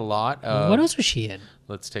 She had a lot of. What else was she in?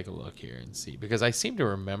 Let's take a look here and see, because I seem to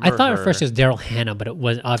remember. I thought her. at first it was Daryl Hannah, but it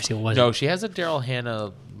wasn't. No, she has a Daryl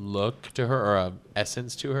Hannah look to her, or a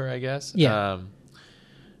essence to her, I guess. Yeah.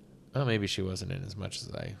 Well, maybe she wasn't in as much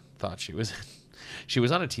as I thought she was in. She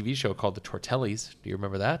was on a TV show called The Tortellis. Do you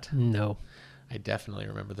remember that? No. I definitely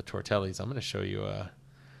remember The Tortellis. I'm going to show you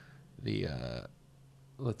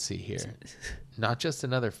let's see here. Not just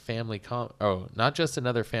another family not just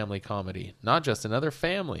another family comedy. Not just another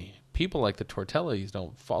family. People like the Tortellis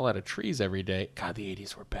don't fall out of trees every day. God, the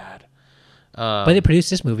 80s were bad. But they produced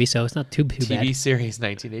this movie, so it's not too bad. TV series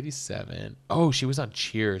 1987. Oh, she was on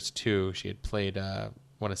Cheers too. She had played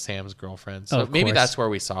one of Sam's girlfriends. So maybe course. that's where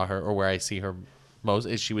we saw her, or where I see her most.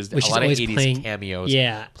 Is she was Well, a lot of always 80s cameos.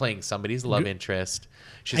 Yeah. Playing somebody's love interest.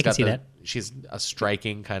 I can see that. She's a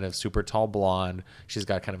striking kind of super tall blonde. She's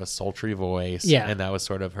got kind of a sultry voice. Yeah. And that was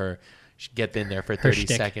sort of her. She'd get in there for 30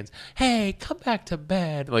 shtick. seconds. Hey, come back to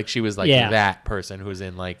bed. Like she was like Yeah. that person who's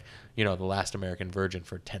in like, you know, The Last American Virgin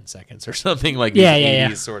for 10 seconds or something like Yeah, these yeah, 80s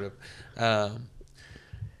yeah. sort of.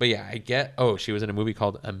 But yeah, she was in a movie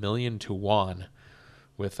called A Million to One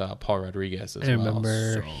with Paul Rodriguez as I well.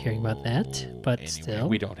 remember hearing about that, but Anyway, still.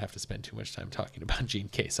 we don't have to spend too much time talking about Gene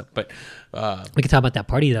Kasem. But We can talk about that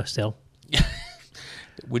party, though, still.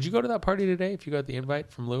 would you go to that party today if you got the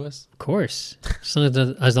invite from Lewis? Of course. As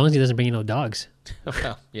long as he doesn't bring in no dogs.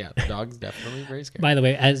 Well, yeah, the dog's definitely very scary. By the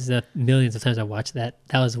way, as the millions of times I watched that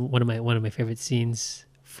was one of my favorite scenes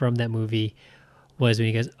from that movie was when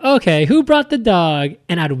he goes, "Okay, who brought the dog?"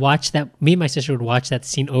 And I'd watch that. Me and my sister would watch that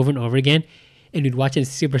scene over and over again, and we'd watch it in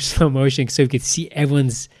super slow motion so we could see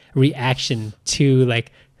everyone's reaction to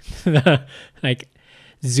like the like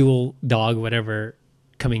Zool dog, whatever,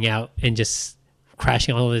 coming out and just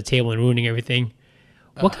crashing all over the table and ruining everything.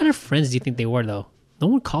 What kind of friends do you think they were, though? No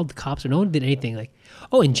one called the cops or no one did anything. Like,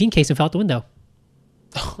 oh, and Gene Kasem fell out the window.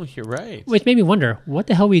 Oh, you're right. Which made me wonder, what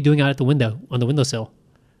the hell were you doing out at the window, on the windowsill?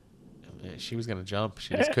 She was gonna jump.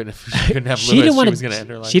 She just couldn't. She couldn't have She Lewis. didn't want She was gonna end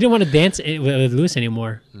her to. life. She didn't want to dance with Lewis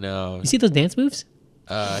anymore. No, You see those dance moves?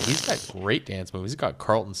 he's got great dance moves. He's got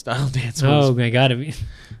Carlton style dance moves. Oh my god! I mean,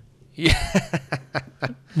 Yeah.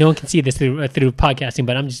 no one can see this through podcasting,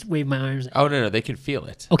 but I'm just waving my arms. Oh no, they can feel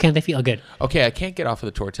it. Oh, can they feel good? Okay, I can't get off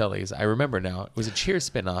of the Tortellis. I remember now. It was a Cheers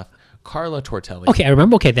spinoff. Carla Tortelli. Okay, I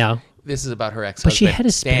remember. Okay, now. This is about her ex-husband. But she had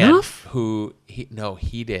a Stan, spinoff?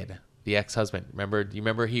 He did. The ex-husband. Remember? Do you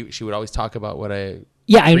remember she would always talk about what I.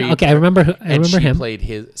 Yeah, I remember. I remember she him. played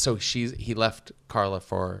his. So he left Carla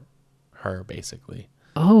for her basically.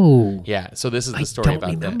 Oh. Yeah. So this is the I story don't about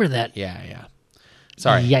remember that. Yeah.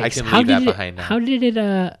 Sorry, I Yikes. can How leave did that it, behind now. How did it?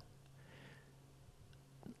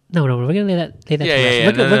 No, we're gonna lay that. To Yeah.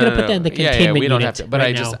 rest. We're gonna put that in the containment we don't unit have to. But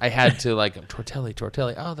right I had to like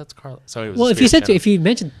Tortelli. Oh, that's Carla. So it was. Well, a if you Spirit said channel. if you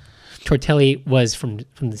mentioned Tortelli was from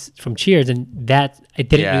Cheers, and that I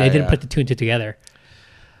didn't put the two and two together.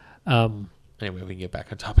 Anyway, we can get back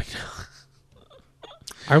on topic now.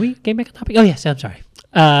 Are we getting back on topic? Oh yes, I'm sorry.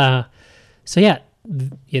 So yeah,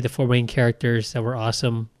 the four main characters that were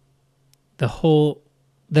awesome. The whole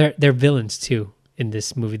they're villains too in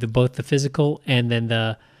this movie. Both the physical and then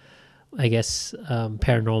the I guess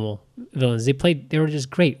paranormal villains. They were just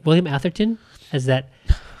great. William Atherton as that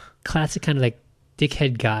classic kind of like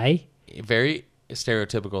dickhead guy. Very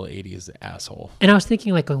stereotypical 80s asshole. And I was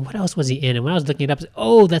thinking like, what else was he in? And when I was looking it up, I was,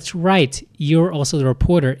 oh, that's right. You're also the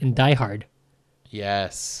reporter in Die Hard.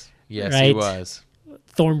 Yes, he Right. was.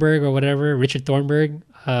 Thornburg or whatever, Richard Thornburg.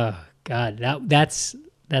 Oh God, that's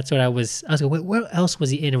what I was going, wait, where else was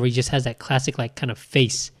he in where he just has that classic like kind of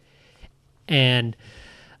face? And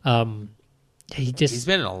He's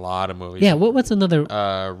been in a lot of movies. Yeah, what's another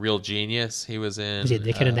Real Genius. He was in. Was he a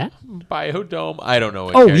dickhead in that? Biodome. I don't know.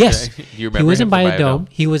 What Oh character. yes. Do you remember he was him in from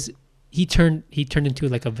Biodome. He turned into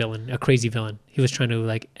like a villain, a crazy villain. He was trying to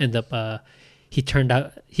like end up he turned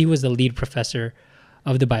out he was the lead professor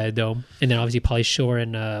of the Biodome, and then obviously Pauly Shore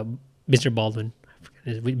and Mr. Baldwin,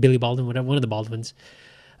 Billy Baldwin, whatever, one of the Baldwins,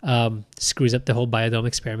 screws up the whole Biodome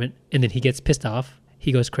experiment, and then he gets pissed off.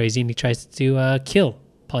 He goes crazy and he tries to kill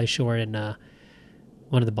Pauly Shore and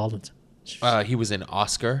one of the Baldwins. He was in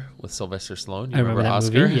Oscar with Sylvester Stallone. You I remember that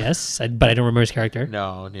Oscar? movie, yes, but I don't remember his character.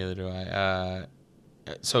 No, neither do I.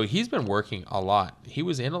 So he's been working a lot. He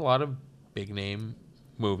was in a lot of big name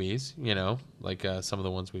movies, you know, like some of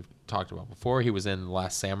the ones we've talked about before. He was in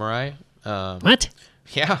Last Samurai. What?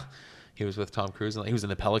 Yeah, he was with Tom Cruise. He was in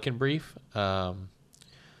The Pelican Brief.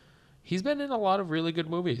 He's been in a lot of really good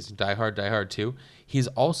movies. Die Hard 2. He's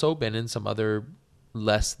also been in some other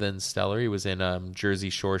less than stellar. He was in Jersey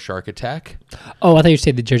Shore Shark Attack. Oh, I thought you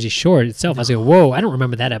said the Jersey Shore itself. I was like, whoa, I don't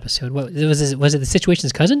remember that episode. What was it? Was it The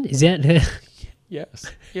Situation's cousin? Is that? Yes.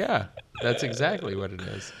 Yeah, that's exactly what it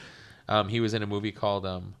is. He was in a movie called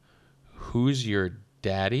Who's Your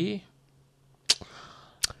Daddy?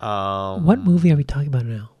 What movie are we talking about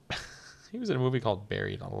now? He was in a movie called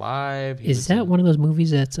Buried Alive. Is that one of those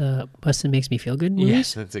movies that's Bustin' Makes Me Feel Good movies?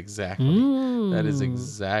 Yes, that's exactly. That is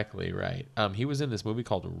exactly right. He was in this movie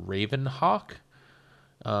called Ravenhawk,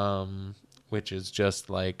 which is just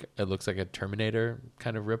like, it looks like a Terminator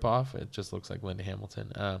kind of ripoff. It just looks like Linda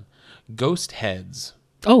Hamilton. Ghost Heads.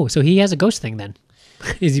 Oh, so he has a ghost thing then.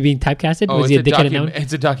 Is he being typecasted? Oh, Was he a dickhead now?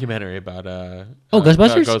 it's a documentary about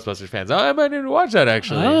Ghostbusters? Ghostbusters fans. Oh, I might need to watch that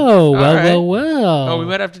actually. Oh, well, All right. well. Oh, we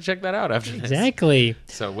might have to check that out after this. Exactly.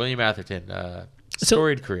 So William Atherton,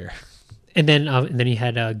 storied career. And then you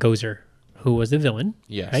had Gozer, who was the villain.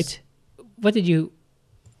 Yes. Right.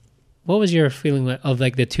 What was your feeling of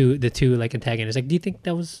like the two like antagonists? Like, do you think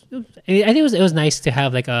that was? I think it was nice to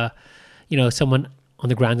have like a, someone on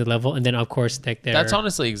the grounded level, and then of course like That's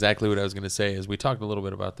honestly exactly what I was going to say. Is we talked a little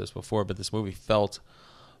bit about this before, but this movie felt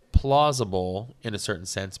plausible in a certain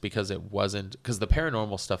sense because the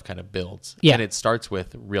paranormal stuff kind of builds. Yeah. And it starts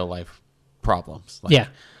with real life problems. Like, yeah.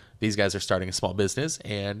 These guys are starting a small business,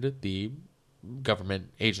 and the government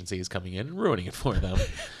agency is coming in and ruining it for them.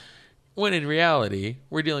 When in reality,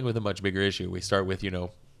 we're dealing with a much bigger issue. We start with,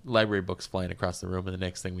 library books flying across the room, and the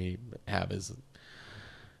next thing we have is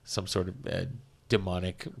some sort of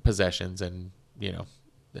demonic possessions and,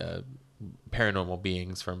 paranormal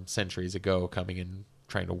beings from centuries ago coming and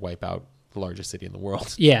trying to wipe out the largest city in the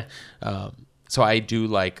world. Yeah. So I do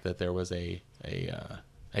like that there was a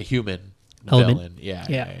human element. villain.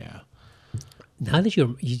 Yeah. Now that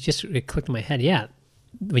you just clicked in my head, yeah.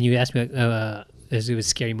 When you asked me, it was a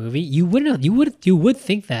scary movie. You would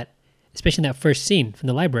think that, especially in that first scene from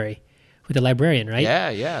the library with the librarian, right?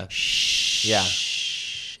 Yeah. Shh. Yeah.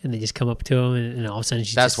 And they just come up to him, and all of a sudden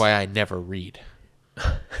That's why I never read.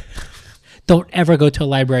 Don't ever go to a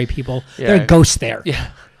library, people. Yeah. There are ghosts there. Yeah.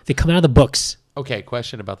 They come out of the books. Okay,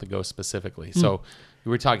 question about the ghost specifically. So you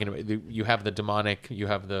were talking about, you have the demonic, you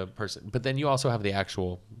have the person, but then you also have the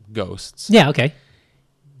actual ghosts. Yeah, okay.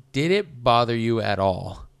 Did it bother you at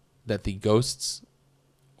all that the ghosts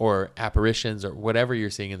or apparitions or whatever you're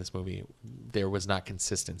seeing in this movie, there was not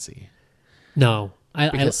consistency? No.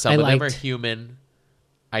 Because some of them are human.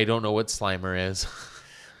 I don't know what Slimer is.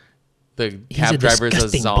 The cab driver is a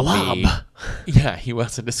zombie. Blob. Yeah, he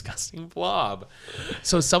was a disgusting blob.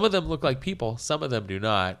 So some of them look like people. Some of them do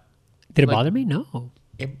not. Did it bother me? No.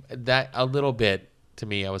 That a little bit to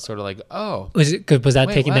me. I was sort of like, oh. Was it taking what?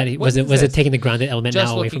 that? What Was it taking the grounded element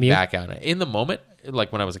Just now away from you? back on it in the moment,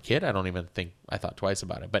 like when I was a kid, I don't even think I thought twice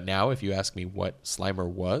about it. But now, if you ask me what Slimer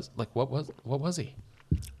was, like what was he?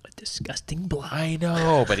 A disgusting blob. I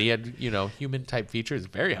know, but he had human type features.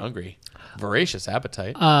 Very hungry, voracious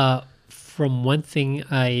appetite. From one thing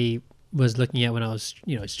I was looking at when I was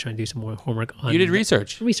just trying to do some more homework on. You did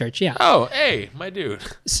research. Research, yeah. Oh, hey, my dude.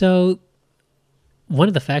 So one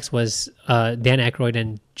of the facts was Dan Aykroyd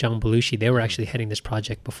and John Belushi, they were actually heading this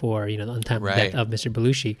project before, the untimely death of Mr.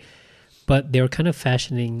 Belushi. But they were kind of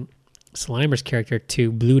fashioning Slimer's character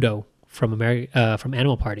to Bluto from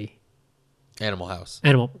Animal Party. Animal House.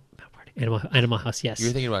 Animal House, yes. You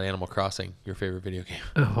were thinking about Animal Crossing, your favorite video game.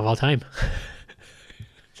 Of all time.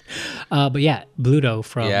 But yeah, Bluto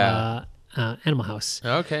from Animal House.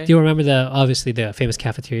 Okay. Do you remember the famous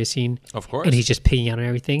cafeteria scene? Of course. And he's just pigging out on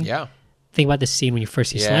everything? Yeah. Think about the scene when you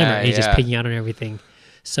first see Slimer, and he's just pigging out on everything.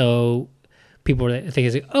 So people were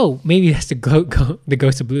thinking, like, oh, maybe that's the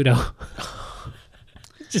ghost of Bluto.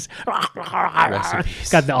 Just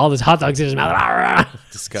got all those hot dogs in his mouth.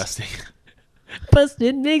 Disgusting.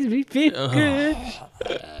 Busted makes me feel good.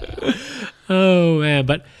 Oh man,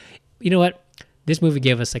 but you know what? This movie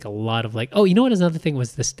gave us like a lot of like. Oh, you know what? Another thing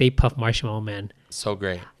was the Stay Puft Marshmallow Man. So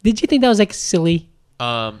great. Did you think that was like silly?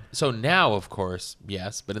 So now, of course,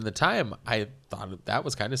 yes, but in the time, I thought that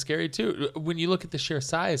was kind of scary too. When you look at the sheer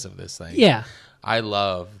size of this thing, Yeah. I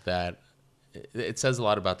love that. It says a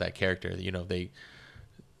lot about that character.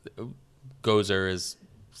 Gozer is,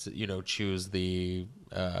 choose the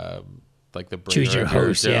like the Choose your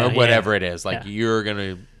host, or whatever it is. Like you're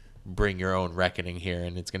gonna bring your own reckoning here,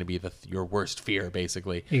 and it's gonna be your worst fear,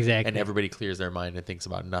 basically. Exactly. And everybody clears their mind and thinks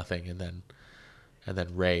about nothing, and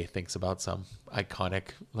then Ray thinks about some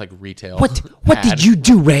iconic like retail. What ad. did you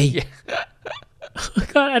do, Ray? Yeah. Oh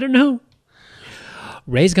God, I don't know.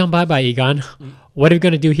 Ray's gone bye, Egon. What are we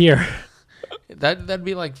gonna do here? That'd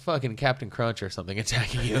be like fucking Captain Crunch or something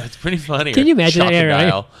attacking you. It's pretty funny. Can you imagine that?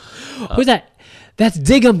 Right? Who's that? That's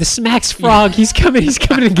Diggum, the Smacks frog. He's coming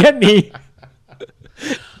to get me.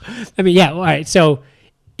 I mean, yeah. All right. So,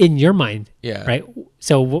 in your mind, Yeah. right?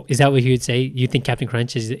 So, is that what you would say? You think Captain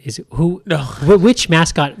Crunch is who? No. Which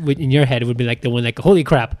mascot in your head would be like the one like, holy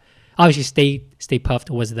crap? Obviously, Stay Puft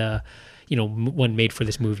was the one made for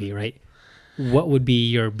this movie, right? what would be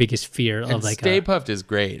your biggest fear And of like Stay Puft is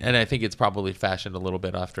great, and I think it's probably fashioned a little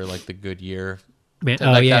bit after like the Goodyear. Man,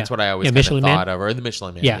 That's what I always kind of Michelin thought Man? of, or the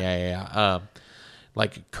Michelin Man. Yeah. Yeah.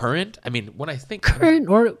 Like current. I mean, when I think current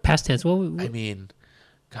or past tense. Well, I mean,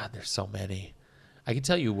 God, there's so many. I can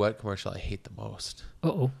tell you what commercial I hate the most.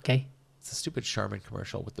 okay. It's the stupid Charmin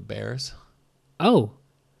commercial with the bears. Oh,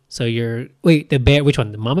 so wait, the bear? Which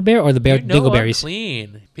one? The mama bear or the bear You know I'm dingleberries?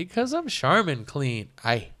 clean because I'm Charmin clean.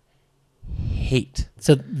 I hate.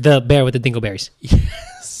 So the bear with the dingleberries.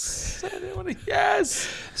 Yes. I didn't want to. Yes.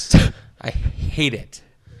 I hate it.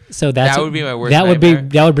 So that would be my worst That would nightmare.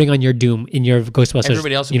 that would bring on your doom in your Ghostbusters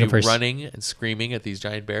Everybody else would universe. be running and screaming at these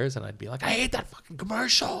giant bears, and I'd be like, I hate that fucking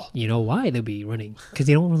commercial. You know why they'd be running? Because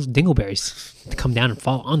they don't want those dingleberries to come down and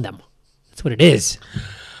fall on them. That's what it is.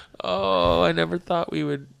 Oh, I never thought we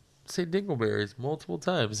would say dingleberries multiple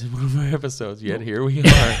times in one of our episodes, yet here we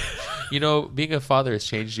are. You know, being a father has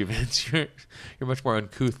changed you, Vince. You're much more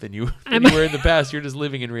uncouth than you were in the past. You're just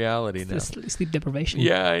living in reality now. Sleep deprivation.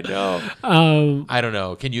 Yeah, I know. I don't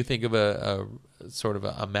know. Can you think of a sort of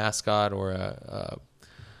a mascot or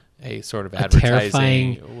a sort of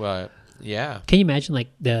advertising? Terrifying. Yeah. Can you imagine like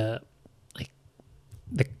the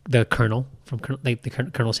Colonel from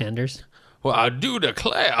Colonel Sanders? Well, I do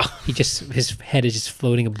declare. His head is just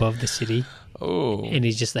floating above the city, Oh, and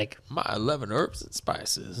he's just like, my 11 herbs and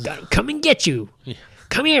spices. "Gotta come and get you.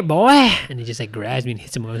 Come here, boy!" And he just like grabs me and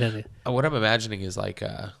hits him over the head. What I'm imagining is like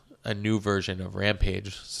a new version of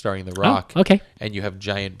Rampage starring The Rock. Oh, okay. And you have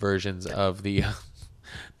giant versions of the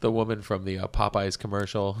woman from the Popeyes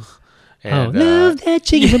commercial. And, love that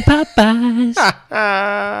chicken from Popeyes.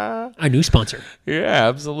 Our new sponsor. Yeah,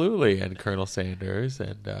 absolutely. And Colonel Sanders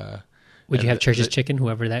and Would you have Church's Chicken,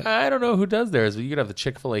 whoever that? I don't know who does theirs, but you could have the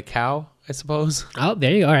Chick-fil-A cow, I suppose. Oh,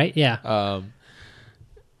 there you go. All right, yeah.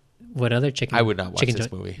 What other chicken? I would not watch chicken this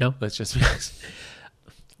joint? movie. No.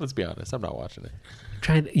 Let's be honest. I'm not watching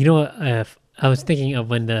it. You know what? I was thinking of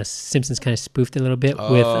when the Simpsons kind of spoofed a little bit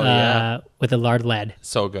with the Lard Lad.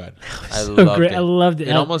 So good. I So loved great. it. I loved it.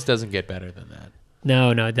 It almost doesn't get better than that.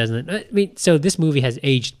 No, it doesn't. I mean, so this movie has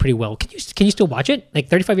aged pretty well. Can you still watch it? Like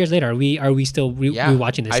 35 years later, are we still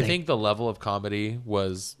rewatching this? I thing? think the level of comedy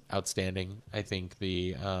was outstanding. I think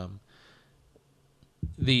the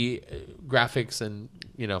graphics and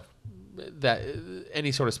that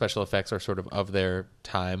any sort of special effects are sort of their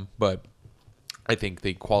time, but I think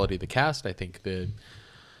the quality of the cast, I think the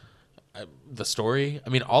story, I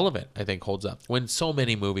mean, all of it, I think holds up. When so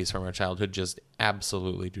many movies from our childhood just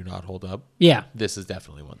absolutely do not hold up, yeah, this is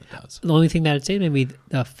definitely one that does. the only thing that I'd say maybe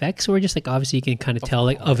the effects were just like obviously you can kind of tell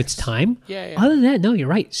like of its time. Yeah. Other than that, no, you're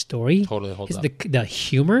right. Story Totally holds up. The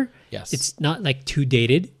humor. Yes. It's not like too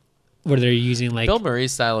dated, where they're using like Bill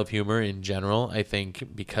Murray's style of humor in general, I think,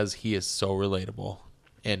 because he is so relatable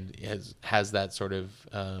and has that sort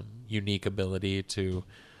of unique ability to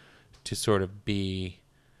sort of be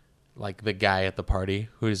like the guy at the party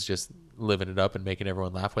who's just living it up and making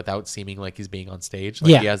everyone laugh without seeming like he's being on stage.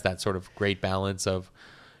 Like Yeah. he has that sort of great balance of,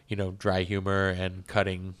 dry humor and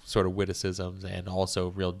cutting sort of witticisms and also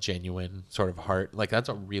real genuine sort of heart. Like that's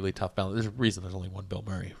a really tough balance. There's a reason there's only one Bill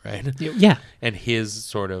Murray, right? yeah. And his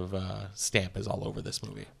sort of stamp is all over this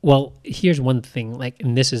movie. Well, here's one thing, like,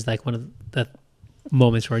 and this is like one of the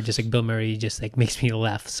moments where just like Bill Murray just like makes me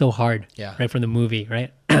laugh so hard, Yeah. right from the movie,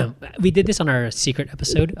 right? We did this on our secret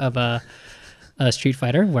episode of Street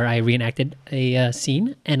Fighter, where I reenacted a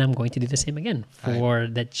scene, and I'm going to do the same again for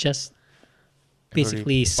that. Just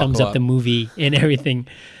basically sums buckle up the up. movie and everything.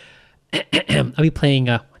 I'll be playing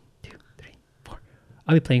 1, 2, 3, 4.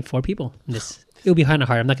 I'll be playing 4 people in this. It'll be kind of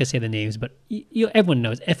hard. I'm not gonna say the names, but everyone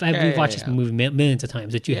knows. We've watched this movie millions of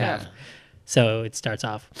times, which you have. So it starts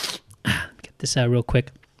off. Get this out real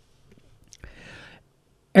quick.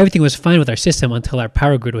 Everything was fine with our system until our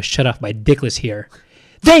power grid was shut off by Dickless here.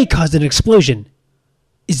 They caused an explosion.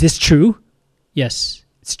 Is this true? Yes,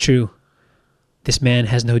 it's true. This man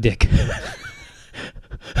has no dick.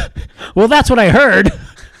 Well, that's what I heard.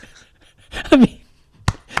 I mean,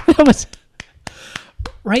 that was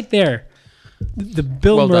right there. The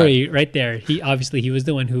Bill Well Murray right there. He was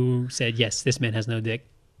the one who said, yes, this man has no dick.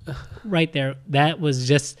 Right there. That was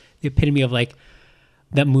just the epitome of like,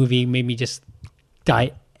 that movie made me just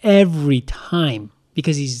die every time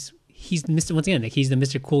because he's Mr. Once again, like he's the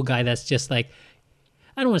Mr. Cool guy that's just like,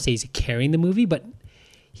 I don't want to say he's carrying the movie, but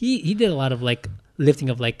he did a lot of like lifting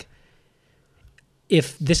of like,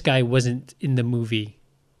 if this guy wasn't in the movie,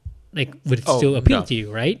 like would it still appeal to you,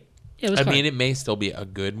 right? Yeah, it was hard. mean, it may still be a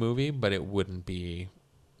good movie, but it wouldn't be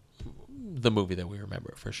the movie that we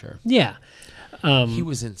remember for sure. Yeah. He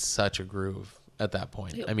was in such a groove. at that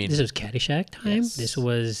point. I mean, this was Caddyshack time. Yes. This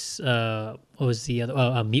was what was the other?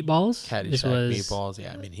 Meatballs. This Caddyshack, was Meatballs.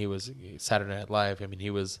 Yeah, I mean, he was Saturday Night Live. I mean, he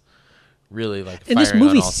was really like. And this firing on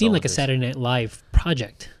movie all seemed like a cylinders. Saturday Night Live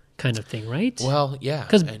project kind of thing, right? Well, yeah,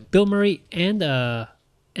 because and- Bill Murray and Dan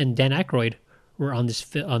Aykroyd were on this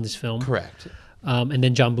film. correct. And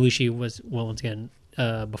then John Belushi was once again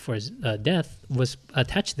before his death was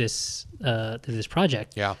attached to this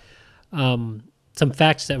project. Yeah. Some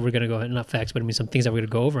facts that we're going to go not facts, but I mean some things that we're going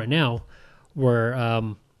to go over right now were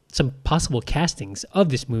some possible castings of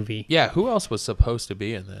this movie. Yeah, who else was supposed to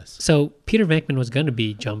be in this? So Peter Venkman was going to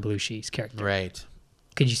be John Belushi's character. Right.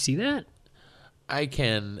 Could you see that? I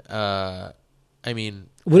can. I mean,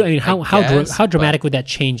 How dramatic but- would that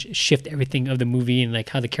shift everything of the movie and like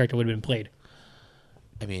how the character would have been played?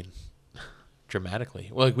 I mean, dramatically.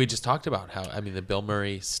 Well, like we just talked about how, I mean, the Bill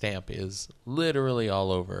Murray stamp is literally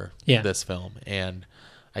all over this film. And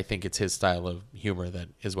I think it's his style of humor that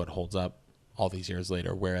is what holds up all these years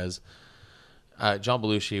later. Whereas John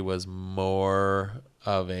Belushi was more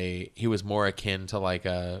akin to like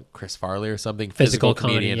a Chris Farley or something, physical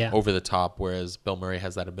comedy, comedian, yeah. over the top. Whereas Bill Murray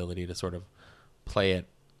has that ability to sort of play it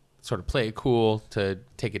cool, to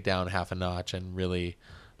take it down half a notch and really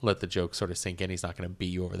let the joke sort of sink in. He's not going to beat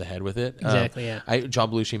you over the head with it. Exactly, yeah. John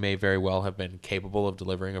Belushi may very well have been capable of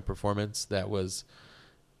delivering a performance that was,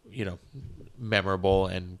 memorable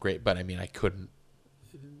and great. But I mean,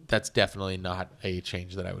 that's definitely not a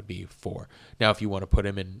change that I would be for. Now, if you want to put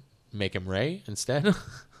him in, make him Ray instead, you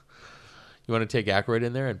want to take Aykroyd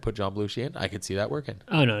in there and put John Belushi in, I could see that working.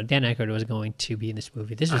 Oh no, Dan Aykroyd was going to be in this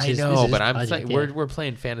movie. This was his but I'm project, saying we're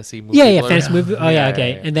playing fantasy movies. yeah, fantasy movie. Oh yeah,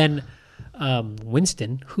 okay. yeah. And then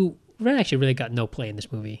Winston, who actually really got no play in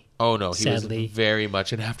this movie. Oh no, he sadly. was very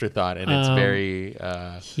much an afterthought, and it's very.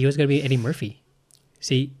 He was going to be Eddie Murphy.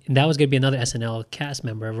 See, and that was going to be another SNL cast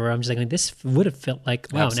member where I'm just like, this would have felt like,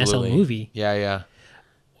 wow, absolutely. an SNL movie. Yeah.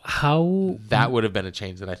 How That would have been a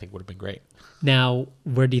change that I think would have been great. now?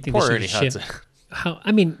 Where do you think Poor this Ernie should shift? Hudson. How?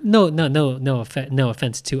 I mean, no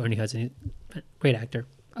offense to Ernie Hudson, great actor.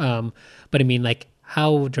 But I mean, like,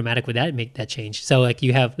 how dramatic would that make that change? So, like,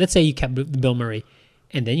 you have, let's say you kept Bill Murray,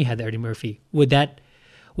 and then you had the Eddie Murphy. Would that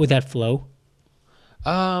flow?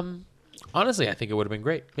 Honestly, I think it would have been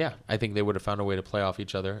great. Yeah, I think they would have found a way to play off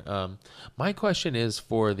each other. My question is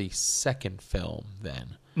for the second film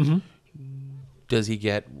then. Mm-hmm. Does he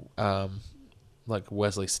get like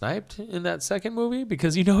Wesley Snipes in that second movie?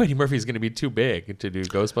 Because Eddie Murphy's going to be too big to do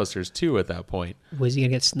Ghostbusters 2 at that point. Was he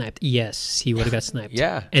gonna get sniped? Yes, he would have got sniped.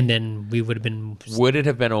 Yeah. And then we would have been Would it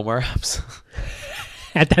have been Omar Epps?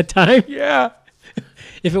 at that time. Yeah.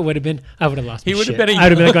 If it would have been, I would have lost. He my would have shit. been a I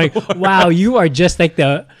would have been like, young going, "Wow, you are just like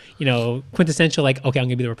the quintessential like, okay, I'm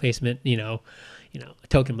gonna be the replacement.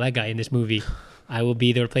 Token black guy in this movie. I will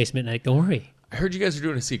be the replacement. Like, don't worry, I heard you guys are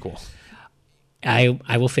doing a sequel. I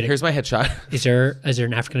will fit it. Here's my headshot. Is there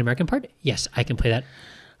an African American part? Yes, I can play that.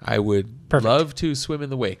 I would Perfect. love to swim in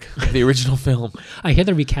the wake of the original film. I hear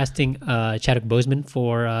they're recasting Chadwick Boseman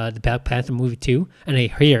for the Black Panther movie too, and I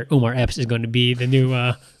hear Omar Epps is going to be the new.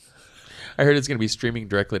 I heard it's going to be streaming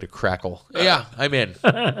directly to Crackle. Yeah, I'm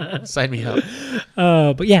in. Sign me up.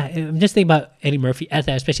 But yeah, I'm just thinking about Eddie Murphy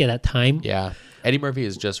especially at that time. Yeah. Eddie Murphy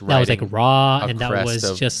is just That was like riding raw, a and that crest was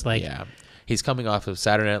of- just like yeah. He's coming off of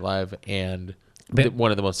Saturday Night Live and But- one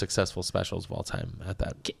of the most successful specials of all time at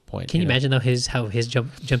that point. Can you imagine though how his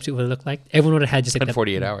jumpsuit would have looked like? Everyone would have had just like In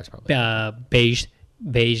 48 hours, probably. beige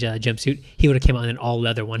jumpsuit. He would have came out in an all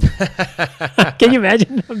leather one. Can you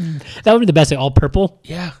imagine? That would have been the best. Like, all purple.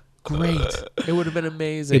 Yeah, great. It would have been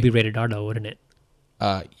amazing. It'd be rated R though, wouldn't it?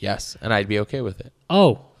 Yes, and I'd be okay with it.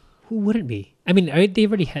 Oh, who wouldn't be? I mean, they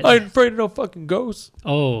already had. I'm afraid of no fucking ghosts.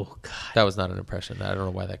 Oh God, That was not an impression. I don't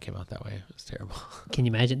know why that came out that way. It was terrible. can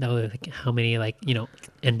you imagine though? Like how many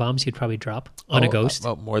N-bombs he'd probably drop on a ghost?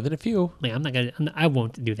 Well, more than a few. Like, I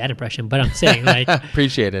won't do that impression, but I'm saying like,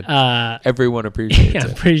 Appreciate it. Everyone appreciates yeah,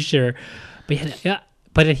 I'm it. pretty sure. But yeah,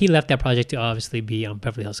 but then he left that project to obviously be on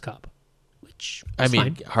Beverly Hills Cop, which I is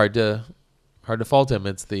mean, fine. hard to fault him.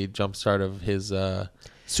 It's the jumpstart of his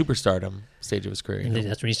superstardom stage of his career. And then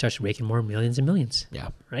that's when he starts raking more millions and millions, Yeah,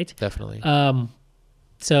 right? definitely.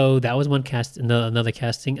 So that was one cast. Another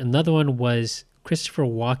casting. Another one was Christopher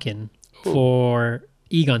Walken for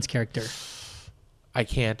Egon's character. I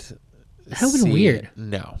can't. That would've been see weird. it.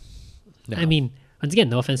 No. I mean, once again,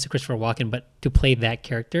 no offense to Christopher Walken, but to play that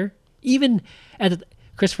character, even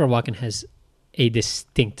Christopher Walken has a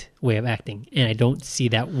distinct way of acting, and I don't see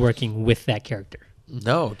that working with that character.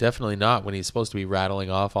 No, definitely not. When he's supposed to be rattling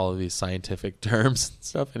off all of these scientific terms and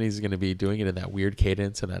stuff, and he's going to be doing it in that weird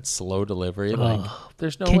cadence and that slow delivery. Like,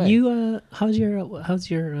 there's no way. Can you? How's your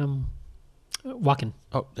Walken.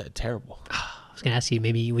 Oh, terrible. I was gonna ask you,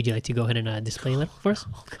 maybe would you like to go ahead and display it for us?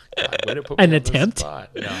 Way to put me An on the attempt?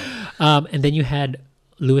 spot. No. And then you had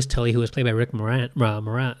Louis Tully, who was played by Rick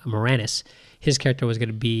Moranis. His character was going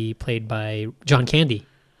to be played by John Candy.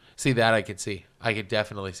 See, that I could see. I could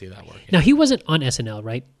definitely see that working. Now, he wasn't on SNL,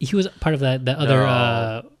 right? He was part of the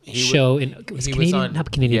other show. It was Canadian,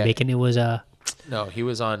 not Canadian Bacon. It was No, he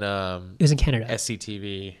was on it was in Canada.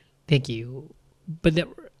 SCTV. Thank you. But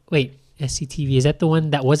wait, SCTV, is that the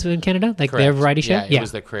one that was in Canada? Like their Correct. variety show? Yeah, it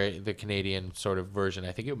was the Canadian sort of version.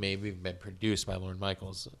 I think it may have even been produced by Lorne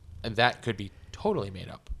Michaels. And that could be totally made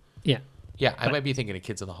up. Yeah. Yeah, I might be thinking of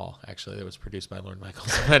Kids in the Hall, actually, that was produced by Lorne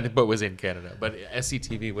Michaels, but was in Canada. But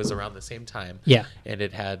SCTV was around the same time. Yeah. And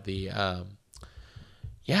it had the,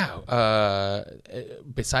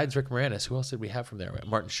 besides Rick Moranis, who else did we have from there?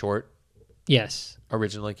 Martin Short Yes.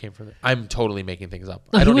 originally came from there. I'm totally making things up.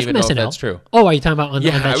 No, I he don't was even from know if SNL. that's true. Oh, are you talking about on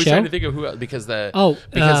Yeah, that I was show? trying to think of who else, because the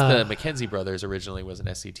McKenzie brothers originally was an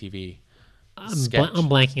SCTV sketch. I'm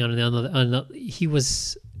blanking on the he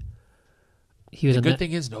was The on good that.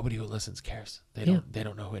 thing is nobody who listens cares. They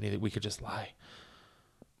don't know anything. We could just lie.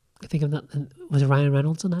 I think of that. Was it Ryan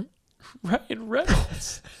Reynolds on that? Ryan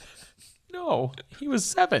Reynolds. No, he was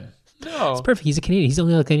 7. No, It's perfect. He's a Canadian. He's the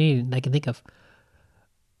only other Canadian I can think of.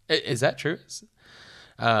 Is that true? Is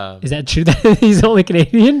that true that he's the only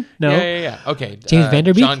Canadian? No. Yeah. Okay. James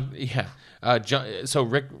Vanderbeek? So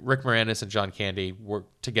Rick Moranis and John Candy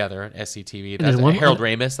worked together at SCTV. there's That's one Harold other-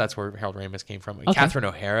 Ramis. That's where Harold Ramis came from. Okay. Catherine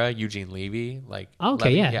O'Hara, Eugene Levy, Okay,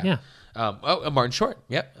 Levy, yeah. Martin Short.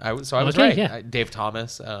 Yep. I was Okay, right. yeah. Dave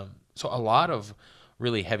Thomas. So a lot of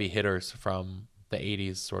really heavy hitters from the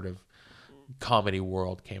 80s sort of comedy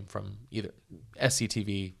world came from either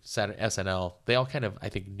SCTV, SNL. They all kind of, I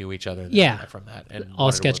think, knew each other from that. And All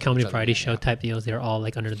wanted to sketch work with comedy each other. variety show type deals. They're all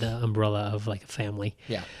like under the umbrella of like a family.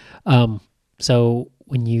 Yeah. So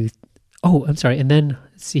when you, I'm sorry. And then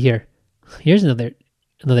let's see here. Here's another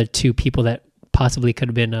 2 people that possibly could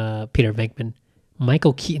have been Peter Venkman.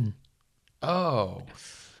 Michael Keaton. Oh,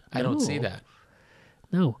 I don't see No. that.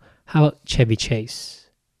 No. How about Chevy Chase?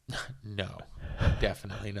 No,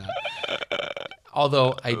 definitely not.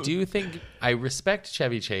 Although I do think I respect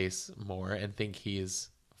Chevy Chase more and think he's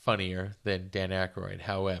funnier than Dan Aykroyd.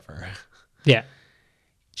 However, Yeah.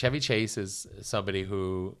 Chevy Chase is somebody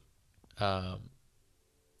who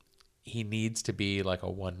he needs to be like a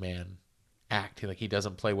one-man act. Like he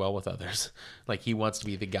doesn't play well with others. Like he wants to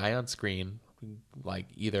be the guy on screen, like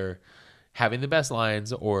either having the best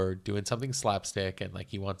lines or doing something slapstick, and like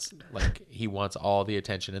he wants all the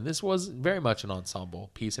attention. And this was very much an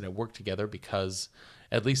ensemble piece, and it worked together because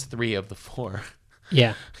at least 3 of the 4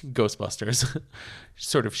 Yeah. Ghostbusters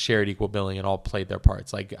sort of shared equal billing and all played their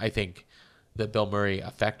parts. Like I think the Bill Murray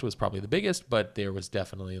effect was probably the biggest, but there was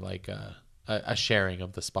definitely like a sharing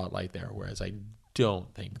of the spotlight there, whereas I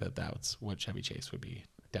don't think that that's what Chevy Chase would be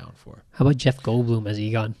down for. How about Jeff Goldblum as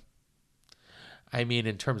Egon? I mean,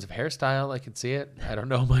 in terms of hairstyle, I can see it. I don't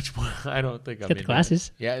know much more. I don't think I'm Got the into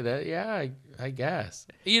glasses. it. Yeah, I guess.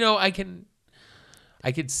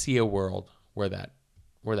 I could see a world where that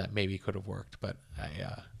maybe could have worked, but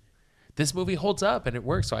this movie holds up and it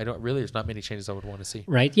works. So there's not many changes I would want to see.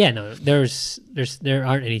 Right? Yeah. No. There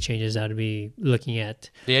aren't any changes I would be looking at.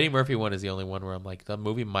 The Eddie Murphy one is the only one where I'm like, the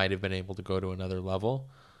movie might have been able to go to another level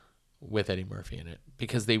with Eddie Murphy in it,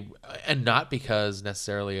 and not because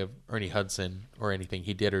necessarily of Ernie Hudson or anything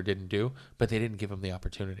he did or didn't do, but they didn't give him the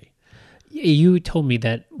opportunity. You told me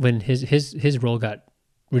that when his role got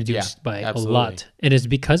reduced by absolutely. a lot, and it's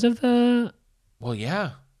because of the. Well,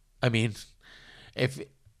 yeah. I mean, if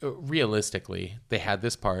realistically they had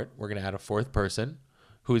this part, we're going to add a 4th person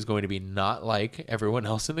who is going to be not like everyone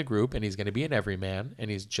else in the group, and he's going to be an everyman, and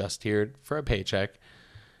he's just here for a paycheck.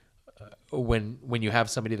 When you have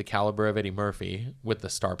somebody the caliber of Eddie Murphy with the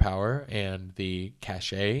star power and the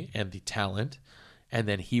cachet and the talent, and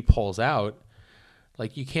then he pulls out,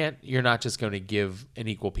 like you're not just going to give an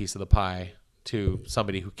equal piece of the pie to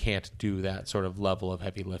somebody who can't do that sort of level of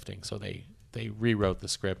heavy lifting. So they rewrote the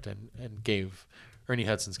script and gave Ernie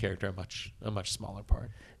Hudson's character a much smaller part.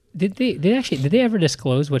 Did they ever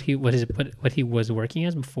disclose what he was working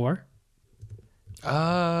as before?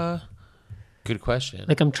 Good question.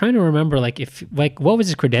 Like I'm trying to remember, like what was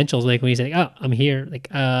his credentials like when he said, "Oh, I'm here. Like,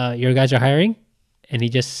 your guys are hiring," and he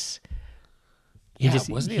just.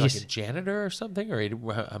 Wasn't he like a janitor or something, or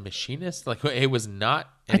a machinist? Like it was not.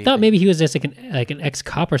 I thought maybe he was just like an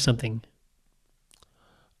ex-cop or something.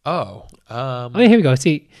 Oh, here we go.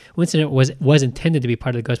 See, Winston was intended to be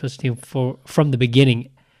part of the Ghostbusters team from the beginning.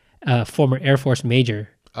 Former Air Force major.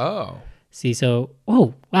 Oh, See, so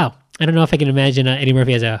wow. I don't know if I can imagine Eddie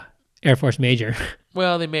Murphy as a Air Force major.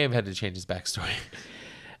 Well, they may have had to change his backstory.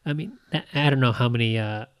 I mean, I don't know how many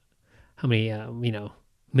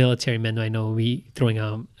military men I know we throwing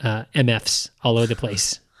MFs all over the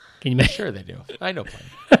place. Can you imagine? Sure, they do. I know plenty.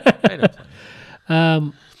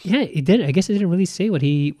 Yeah, it did. I guess it didn't really say what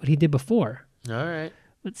he did before. All right.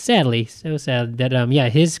 But sadly, so sad that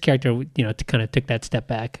his character kind of took that step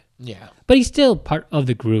back. Yeah. But he's still part of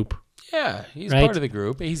the group. Yeah, he's right? part of the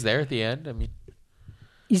group. He's there at the end. I mean,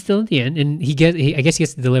 he's still at the end, and I guess he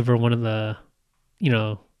gets to deliver one of the,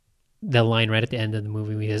 the line right at the end of the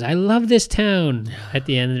movie. Where he says, "I love this town." At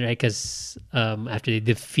the end, right? Because after they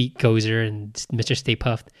defeat Gozer and Mr. Stay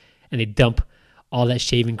Puft, and they dump all that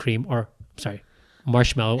shaving cream,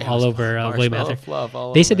 marshmallow all over William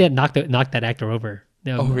Atherton. They said they had knocked that actor over.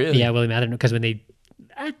 Oh, really? Yeah, William Atherton. Because when they,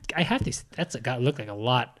 I have to. That's got to look like a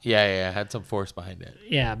lot. Yeah, had some force behind it.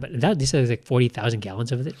 Yeah, but they said it was like 40,000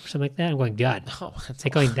 gallons of it or something like that. I'm going, God. Oh,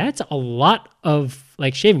 That's a lot of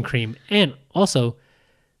like shaving cream, and also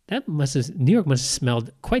New York must have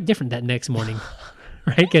smelled quite different that next morning,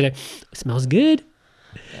 right? It smells good.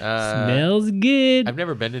 Smells good. I've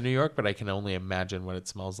never been to New York, but I can only imagine what it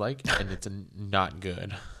smells like, and it's not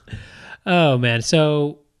good. Oh man!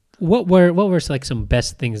 So what were like some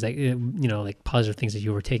best things that like positive things that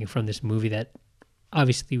you were taking from this movie? That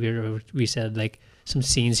obviously we said like some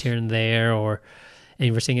scenes here and there,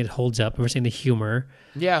 and we're saying it holds up, and we're saying the humor.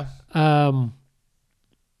 Yeah.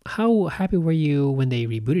 How happy were you when they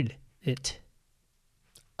rebooted it?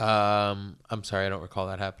 I'm sorry, I don't recall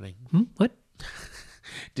that happening. What?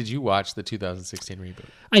 Did you watch the 2016 reboot?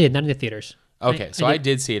 I did, not in the theaters. Okay, so I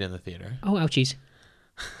did see it in the theater. Oh, ouchies.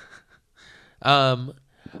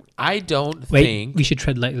 I don't Wait, think... we should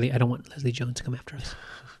tread lightly. I don't want Leslie Jones to come after us.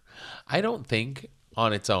 I don't think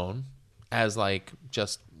on its own, as like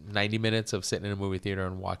just 90 minutes of sitting in a movie theater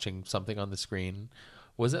and watching something on the screen,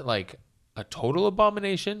 was it like a total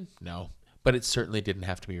abomination? No. But it certainly didn't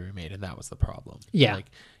have to be remade, and that was the problem. Yeah. Like,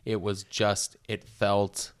 it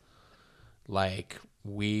felt like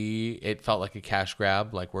it felt like a cash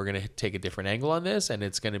grab. Like, we're going to take a different angle on this, and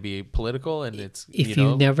it's going to be political, and it's, if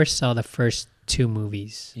you never saw the first two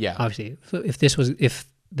movies, yeah, obviously, if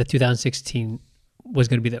the 2016 was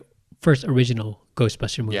going to be the first original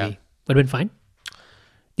Ghostbuster movie, would have been fine. Do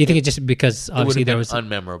you think it's just because obviously there was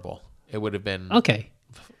unmemorable? It would have been okay,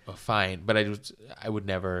 fine, but I would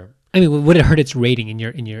never. I mean, would it hurt its rating in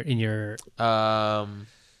your?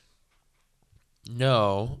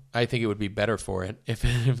 No, I think it would be better for it if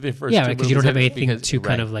the first. Yeah, because you don't have anything to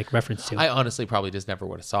kind of like reference to. I honestly probably just never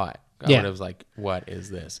would have saw it. I would have like, what is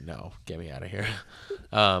this? No, get me out of here.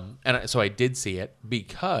 So I did see it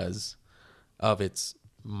because of its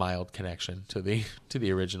mild connection to the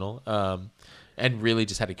original, and really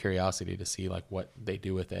just had a curiosity to see like what they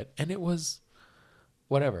do with it, and it was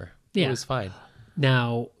whatever. Yeah. It was fine.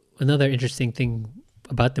 Now, another interesting thing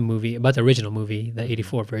about the original movie, the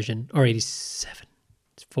 84 version, or 87,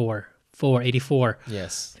 it's 84.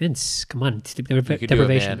 Yes. Vince, come on,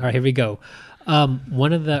 deprivation. All right, here we go.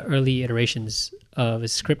 One of the early iterations of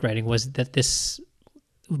his script writing was that this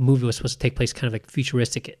movie was supposed to take place kind of like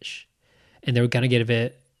futuristic-ish, and they were going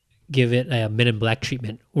to give it a Men in Black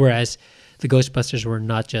treatment, whereas the Ghostbusters were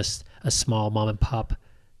not just a small mom and pop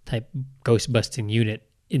type ghost busting unit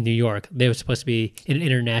in New York. They were supposed to be an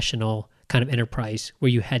international kind of enterprise where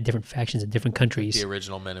you had different factions in different countries. The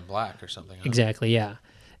original Men in Black or something. Huh? Exactly, yeah.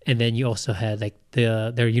 And then you also had like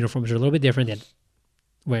their uniforms were a little bit different. They had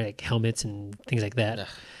wear like helmets and things like that. Ugh.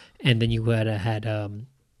 And then you had them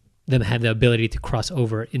have the ability to cross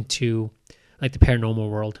over into like the paranormal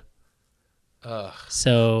world. Ugh.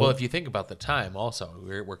 So well, if you think about the time, also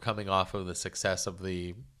we're coming off of the success of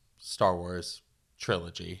the Star Wars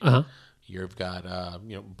trilogy. Uh-huh. You've got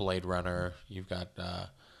Blade Runner. You've got the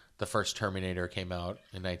first Terminator came out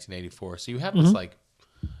in 1984. So you have this like,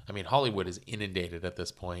 I mean, Hollywood is inundated at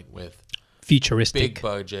this point with futuristic, big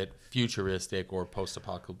budget, futuristic or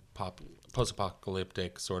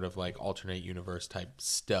post-apocalyptic sort of like alternate universe type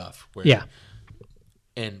stuff.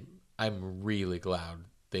 And I'm really glad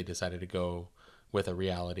they decided to go with a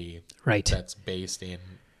reality that's based in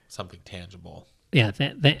something tangible. Yeah,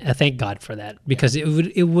 thank God for that, because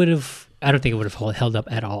it would have. I don't think it would have held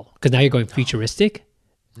up at all. Because now you're going futuristic.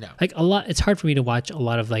 No, like a lot. It's hard for me to watch a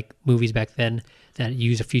lot of like movies back then that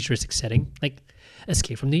use a futuristic setting, like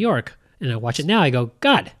Escape from New York. And I watch it now, I go,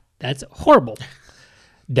 God, that's horrible.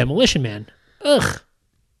 Demolition Man, ugh.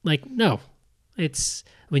 Like no, it's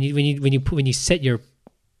when you set your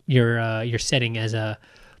setting as a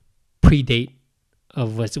predate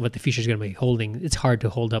of what the future is going to be holding, it's hard to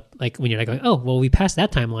hold up. Like when you're like going, oh well, we passed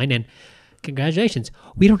that timeline, and congratulations,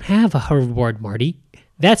 we don't have a hoverboard, Marty.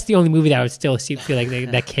 That's the only movie that I would still feel like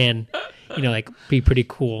that can, like be pretty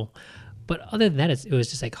cool. But other than that, it was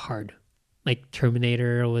just like hard. Like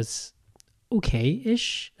Terminator was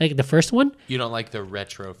okay-ish. Like the first one. You don't like the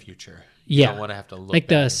retro future. Yeah. You don't want to have to look like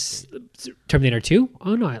back the Terminator 2.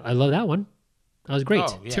 Oh no, I love that one. That was great.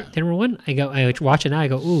 Oh, yeah. Terminator 1, I watch it now, I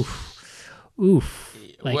go, oof.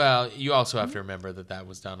 Like, well, you also have to remember that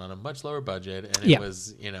was done on a much lower budget, and Yeah. it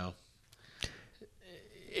was,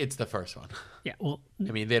 it's the first one. yeah, well,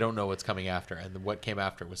 I mean, they don't know what's coming after, and what came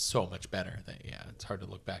after was so much better that, it's hard to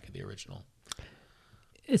look back at the original.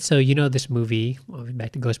 so this movie,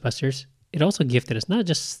 back to Ghostbusters, it also gifted us not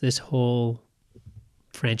just this whole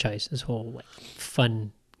franchise, this whole like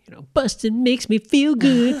fun, busted makes me feel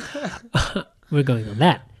good. We're going on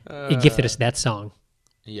that. It gifted us that song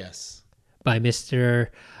Yes. by Mr.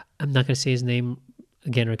 I'm not going to say his name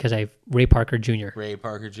again because Ray Parker Jr. Ray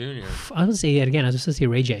Parker Jr. I was say it again. I was supposed to say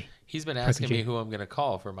Ray J. He's been asking Jr. me who I'm going to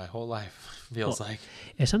call for my whole life, feels like.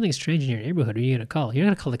 If something's strange in your neighborhood, who are you going to call? You're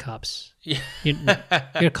not going to call the cops. Yeah. You're going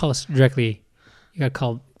to call us directly. You got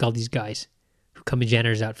to call these guys who come in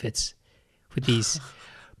janitor's outfits with these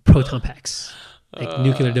proton packs, like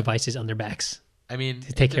nuclear devices on their backs I mean,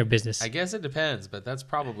 to take care of business. I guess it depends, but that's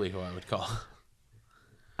probably who I would call.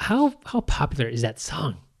 How popular is that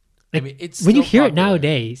song? Like, I mean, it's when you still hear it popular.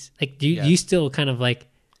 nowadays, like do you still kind of like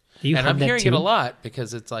do you And hum I'm that hearing tune? it a lot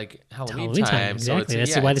because it's like Halloween Halloween time. time, So exactly.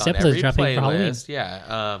 it's, That's why it's this on episode's every dropping for Halloween. playlist.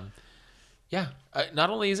 Yeah. Not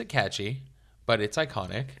only is it catchy, but it's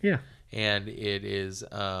iconic. Yeah. And it is,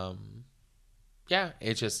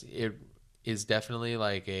 it is definitely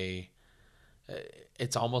like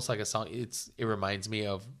it's almost like a song. It reminds me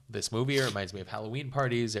of this movie. It reminds me of Halloween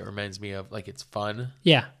parties. It reminds me of like, it's fun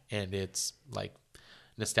Yeah. and it's like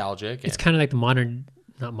nostalgic. It's kind of like the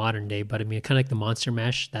not modern day, but I mean, kind of like the Monster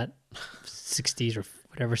Mash, that 60s or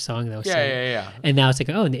whatever song that was sang. yeah. And now it's like,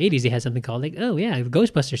 oh, in the 80s, they had something called like, oh, yeah, the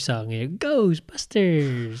Ghostbusters song.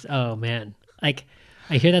 Ghostbusters. Oh, man. Like,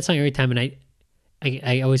 I hear that song every time, and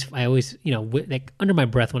I always, like, under my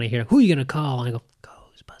breath when I hear, who are you going to call? And I go,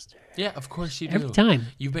 Ghostbusters. Yeah, of course you do. Every time.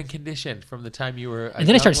 You've been conditioned from the time you were a And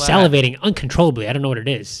then I start young lad. salivating uncontrollably. I don't know what it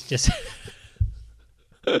is. Just...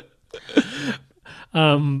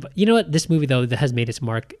 but you know what? This movie though that has made its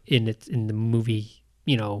mark in the movie,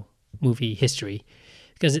 movie history,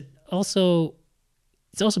 because it's also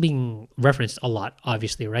being referenced a lot,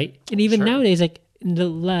 obviously, right? And even Sure. nowadays, like in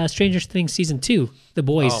the Stranger Things season 2, the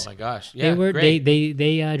boys, Oh my gosh. Yeah, they great.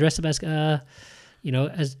 they dressed up as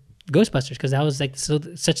as Ghostbusters because that was like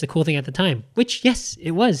such the cool thing at the time. Which yes,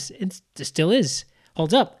 it was, and it still is,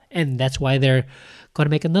 holds up, and that's why they're going to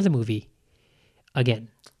make another movie again.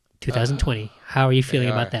 2020. How are you feeling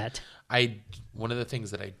They about are. that? One of the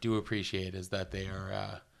things that I do appreciate is that they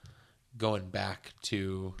are going back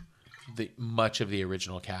to much of the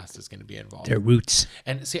original cast is going to be involved. Their roots.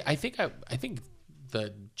 And see, I think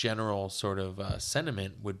the general sort of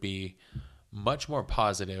sentiment would be much more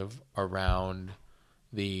positive around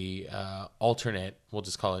the alternate. We'll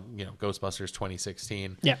just call it, Ghostbusters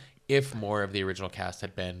 2016. Yeah. If more of the original cast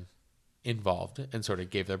had been involved and sort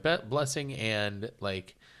of gave their blessing and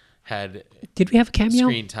like had Did we have a cameo?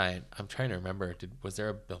 screen time. I'm trying to remember. Was there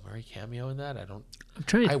a Bill Murray cameo in that? I'm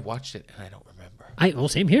trying. I watched it and I don't remember. Well,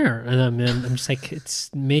 same here. And I'm just like,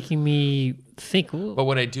 it's making me think. Ooh. But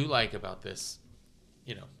what I do like about this,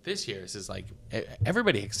 this year's is like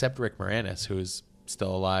everybody except Rick Moranis, who is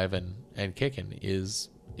still alive and kicking, is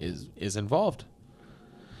involved.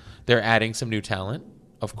 They're adding some new talent,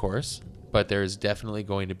 of course, but there's definitely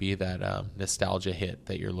going to be that nostalgia hit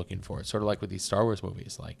that you're looking for. It's sort of like with these Star Wars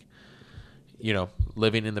movies, like,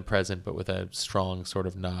 living in the present, but with a strong sort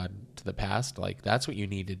of nod to the past. Like, that's what you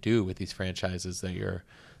need to do with these franchises that you're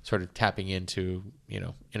sort of tapping into,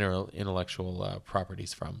 intellectual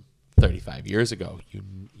properties from 35 years ago.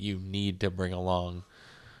 You need to bring along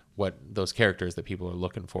what those characters that people are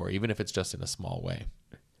looking for, even if it's just in a small way.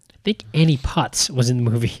 I think Annie Potts was in the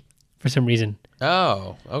movie for some reason.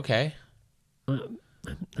 Oh, okay.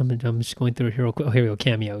 I'm just going through here we go,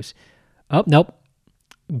 cameos. Oh, nope.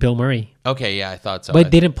 Bill Murray. Okay, yeah, I thought so.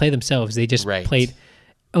 But they didn't play themselves. They just Right. played.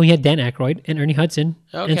 Oh, he had Dan Aykroyd and Ernie Hudson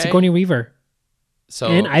and Okay. Sigourney Weaver so,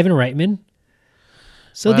 and Ivan Reitman.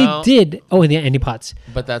 So Well- they did. Oh, and Andy Potts.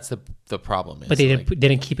 but that's the problem. Is But they like,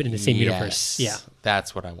 didn't keep it in the same universe. Yeah.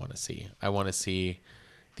 That's what I want to see. I want to see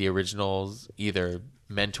the originals either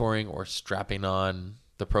mentoring or strapping on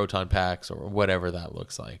the proton packs or whatever that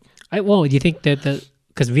looks like. Do you think that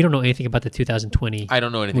because we don't know anything about the 2020 I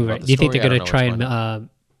don't know anything movie, about the do you think story. they're going I to don't try know what's going and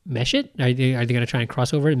mesh it? Are they going to try and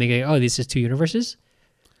cross over and make it, this is two universes?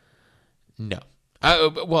 No.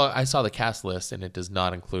 Well, I saw the cast list, and it does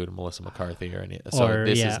not include Melissa McCarthy or any. So or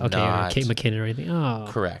this is or not Kate McKinnon or anything. Oh,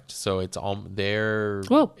 correct. So it's all they're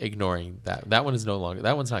Well- ignoring that. That one is no longer.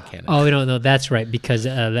 That one's not canon. Oh no, that's right, because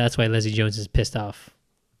that's why Leslie Jones is pissed off.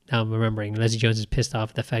 Now I'm remembering, Leslie Jones is pissed off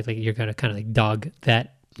at the fact that you're gonna kind of like dog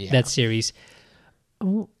that series.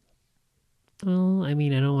 Oh, well, I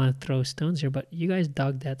mean, I don't want to throw stones here, but you guys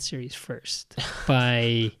dogged that series first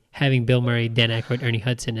by having Bill Murray, Dan Aykroyd, Ernie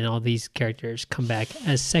Hudson, and all these characters come back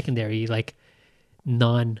as secondary, like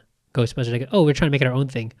non-Ghostbusters. Like, oh, we're trying to make it our own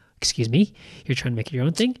thing. Excuse me, you're trying to make it your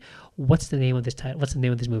own thing? What's the name of this title? What's the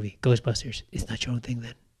name of this movie? Ghostbusters. It's not your own thing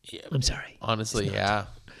then. Yeah, I'm sorry. honestly, yeah.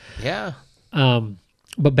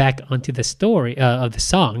 But back onto the story of the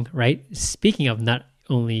song, right? Speaking of not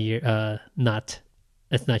only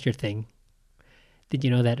that's not your thing. Did you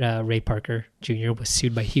know that Ray Parker Jr. was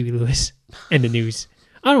sued by Huey Lewis and the News?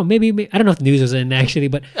 I don't know. Maybe I don't know if the News was in actually,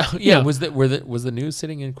 but Yeah, you know, was the News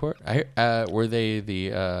sitting in court? Were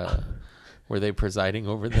they presiding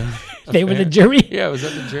over them? they were the jury. Yeah, was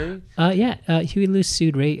that the jury? Huey Lewis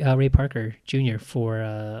sued Ray Parker Jr.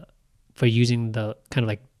 for using the kind of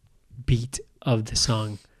like beat of the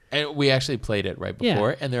song. And we actually played it right Yeah.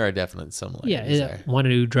 before, and there are definite similarities there. Want a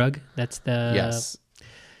New Drug? That's the Yes.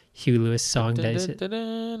 Huey Lewis song. That is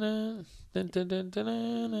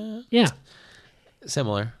yeah,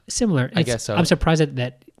 similar. I guess so. I'm surprised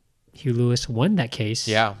that Huey Lewis won that case.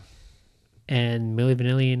 Yeah. And Milli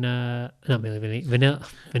Vanilli and not Milli Vanilli,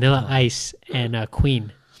 Vanilla Ice and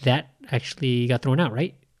Queen, that actually got thrown out,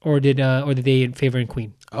 right? Or did they favor in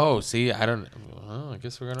Queen? Oh, see, I don't. Well, I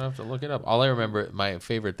guess we're gonna have to look it up. All I remember, my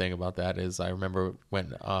favorite thing about that is I remember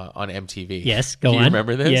when on MTV. Yes, go Do on. you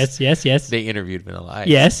remember this? Yes. They interviewed Vanilla Ice.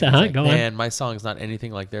 Yes, It's like, go on. Man, my song's not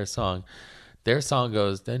anything like their song. Their song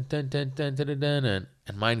goes dun dun dun dun dun dun dun,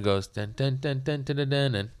 and mine goes dun dun dun dun dun dun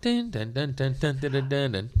dun and dun dun dun dun dun dun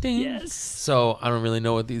dun dun. Yes. So I don't really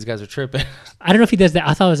know what these guys are tripping. I don't know if he does that.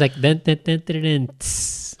 I thought it was like dun dun dun dun dun.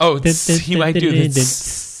 Tss. Oh, Dun, dun, he dun, might dun, do dun,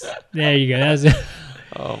 this. dun, tss. There you go. That was.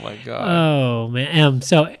 Oh my god. Oh man.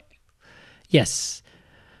 So yes,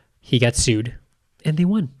 he got sued, and they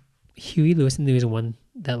won. Huey Lewis and the News won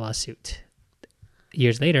that lawsuit.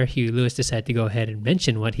 Years later, Huey Lewis decided to go ahead and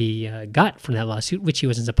mention what he got from that lawsuit, which he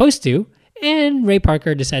wasn't supposed to. And Ray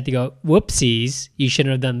Parker decided to go, whoopsies, you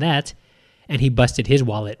shouldn't have done that. And he busted his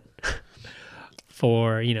wallet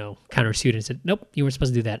for, countersuit and said, nope, you weren't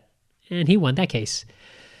supposed to do that. And he won that case.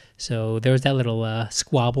 So there was that little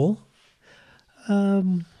squabble.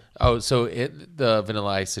 Oh, so the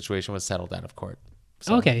Vanilla Ice situation was settled out of court.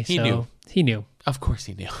 So Okay, he so knew. He knew. Of course,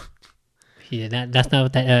 he knew. Yeah, that's not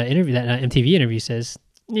what that MTV interview says.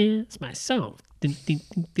 Yeah, it's my song. There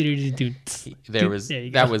was There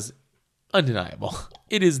you that go. was undeniable.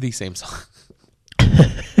 It is the same song.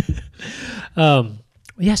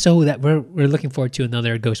 Yeah, so that we're looking forward to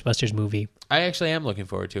another Ghostbusters movie. I actually am looking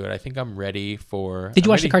forward to it. I think I'm ready for. Did you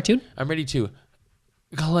I'm watch the ready- cartoon? I'm ready to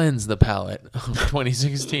cleanse the palate of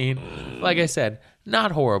 2016. Like I said,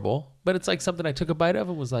 not horrible, but it's like something I took a bite of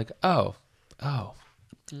and was like, oh,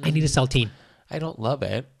 I need a saltine. I don't love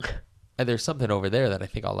it. And there's something over there that I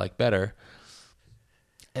think I'll like better.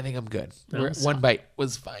 I think I'm good. One bite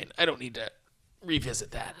was fine. I don't need to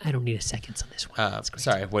revisit that. I don't need a seconds on this one. That's great.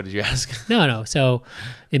 Sorry, what did you ask? No. So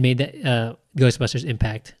it made that Ghostbusters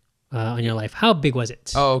impact on your life. How big was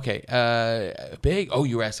it? Oh, okay. Big. Oh,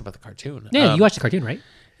 you were asking about the cartoon. Yeah, you watched the cartoon, right?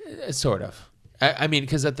 Sort of. I mean,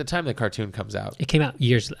 because at the time the cartoon comes out. It came out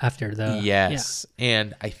years after the. Yes.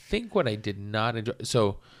 And I think what I did not enjoy.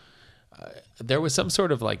 So there was some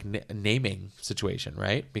sort of like naming situation,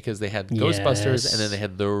 right? Because they had Ghostbusters Yes. and then they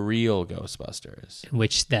had the real Ghostbusters. Yeah,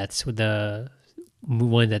 which that's the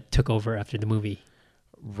one that took over after the movie.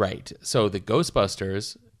 Right. So the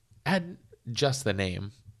Ghostbusters had just the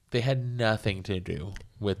name. They had nothing to do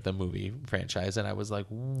with the movie franchise. And I was like,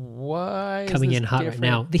 why is Coming this in hot different? right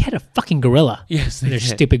now. They had a fucking gorilla. Yes, in they their did.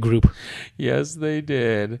 stupid group. Yes, they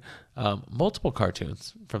did. Multiple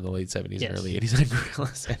cartoons from the late 70s Yes. and early 80s had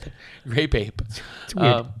gorillas and Grape Ape. It's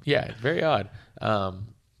weird. Yeah, very odd.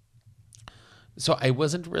 So I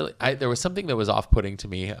wasn't really... there was something that was off-putting to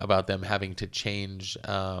me about them having to change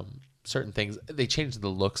certain things. They changed the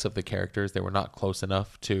looks of the characters. They were not close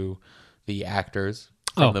enough to the actors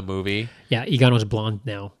from the movie. Yeah, Egon was blonde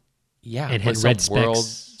now. Yeah, And with had red some world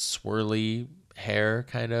specks. swirly hair,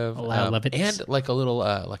 kind of. Oh, I love it. And like a little,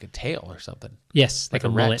 like a tail or something. Yes, Like like,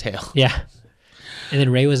 a a rat mullet. tail. Yeah. And then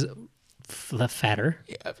Ray was fatter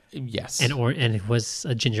Yes. and it was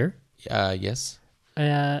a ginger. Yes.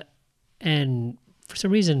 And for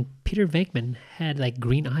some reason, Peter Venkman had like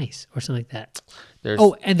green eyes or something like that. There's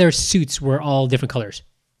Oh, and their suits were all different colors.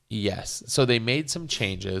 Yes. So they made some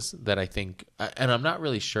changes that I think, and I'm not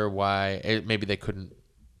really sure why. Maybe they couldn't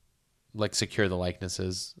like secure the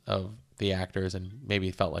likenesses of the actors, and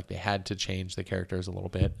maybe felt like they had to change the characters a little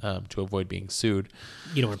bit to avoid being sued.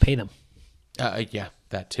 You don't want to pay them. Yeah,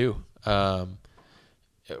 that too.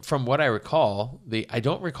 From what I recall, I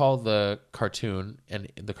don't recall the cartoon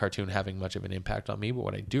and the cartoon having much of an impact on me, but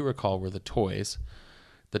what I do recall were the toys.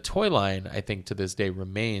 The toy line, I think, to this day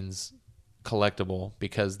remains collectible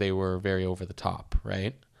because they were very over the top,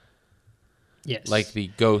 right? Yes. Like the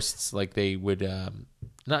ghosts, like they would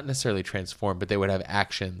not necessarily transform, but they would have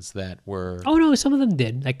actions that were. Oh no, some of them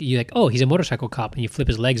did. Like you like, oh, he's a motorcycle cop, and you flip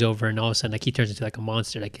his legs over, and all of a sudden, like he turns into like a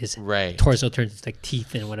monster. Like his torso turns into like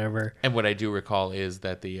teeth and whatever. And what I do recall is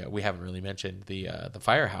that we haven't really mentioned the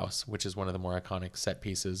firehouse, which is one of the more iconic set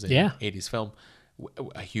pieces in 80s film,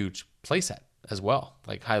 a huge playset as well,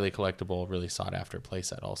 like highly collectible, really sought after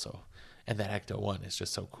playset also. And that Ecto-1 is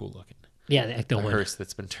just so cool looking. Yeah, the Ecto-1. The hearse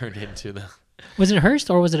that's been turned into the. Was it a hearse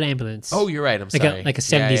or was it an ambulance? Oh, you're right. I'm sorry. Like a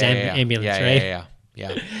 70s ambulance, right?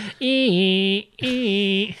 Yeah.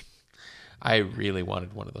 I really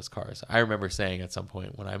wanted one of those cars. I remember saying at some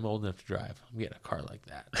point, when I'm old enough to drive, I'm getting a car like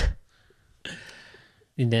that.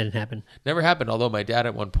 It didn't happen. Never happened. Although my dad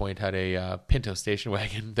at one point had a Pinto station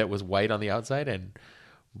wagon that was white on the outside and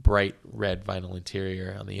bright red vinyl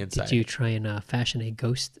interior on the inside. Did you try and fashion a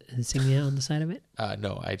ghost insignia on the side of it?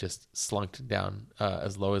 No, I just slunked down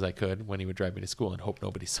as low as I could when he would drive me to school and hope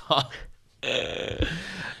nobody saw.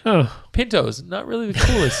 Pintos, not really the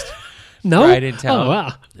coolest no? ride in town. Oh,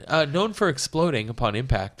 wow. Known for exploding upon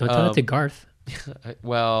impact. Don't tell that to Garth.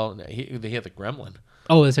 Well, he had the Gremlin.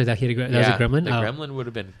 Oh, that's right. That was a Gremlin? The Gremlin would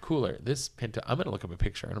have been cooler. This Pinto, I'm going to look up a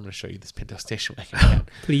picture and I'm going to show you this Pinto station wagon.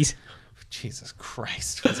 Please. Jesus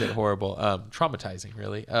Christ, was it horrible? Traumatizing,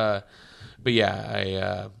 really. But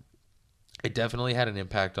yeah, it definitely had an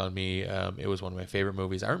impact on me. It was one of my favorite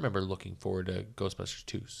movies. I remember looking forward to Ghostbusters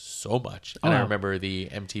 2 so much. And I remember the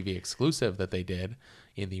MTV exclusive that they did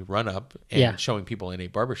in the run-up and showing people in a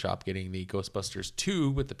barbershop getting the Ghostbusters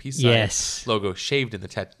 2 with the peace sign logo shaved in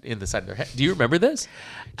the side of their head. Do you remember this?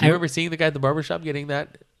 Do you remember seeing the guy at the barbershop getting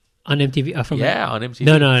that? On MTV? On MTV.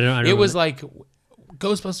 No, I don't It was like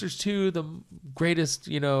Ghostbusters 2, the greatest,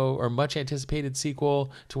 or much anticipated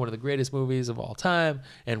sequel to one of the greatest movies of all time.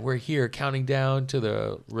 And we're here counting down to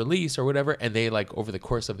the release or whatever. And they, like, over the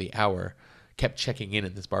course of the hour, kept checking in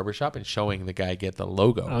at this barbershop and showing the guy get the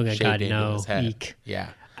logo shaved into his head. Eek. Yeah.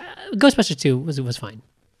 Ghostbusters 2 was fine.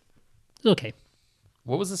 It was okay.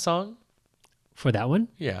 What was the song? For that one?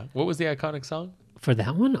 Yeah. What was the iconic song? For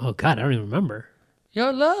that one? Oh, God, I don't even remember.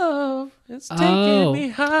 Your love is taking me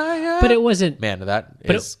higher. But it wasn't. Man, that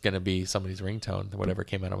is going to be somebody's ringtone, whatever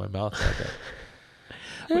came out of my mouth right there.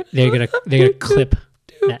 They're gonna clip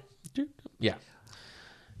that. Yeah.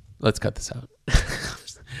 Let's cut this out.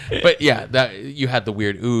 But yeah, that you had the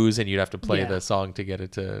weird ooze and you'd have to play the song to get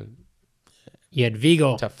it to. You had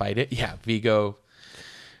Vigo. To fight it. Yeah, Vigo.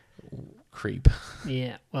 Creep.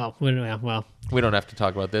 Yeah. Well, we don't have to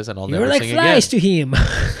talk about this, and I'll never sing again. You're like flies to him.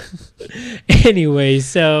 Anyway,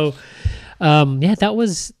 so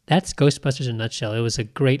that's Ghostbusters in a nutshell. It was a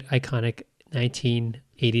great, iconic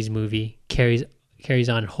 1980s movie. Carries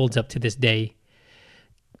on, holds up to this day.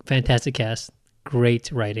 Fantastic cast,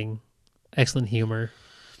 great writing, excellent humor.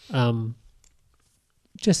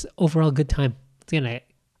 Just overall good time. Again,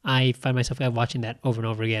 I find myself watching that over and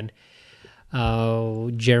over again.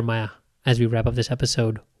 Jeremiah, as we wrap up this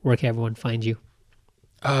episode, where can everyone find you?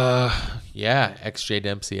 XJ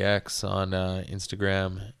Dempsey X on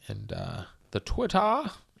Instagram and the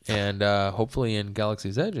Twitter, and hopefully in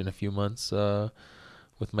Galaxy's Edge in a few months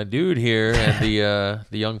with my dude here and the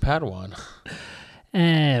young Padawan.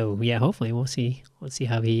 Hopefully we'll see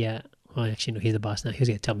how he. Well, actually, no, he's the boss now. He's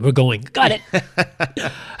gonna tell me we're going. Got it.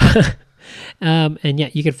 And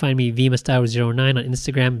you can find me VMaStar09 on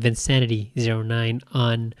Instagram, Vinsanity09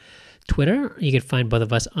 on Twitter. You can find both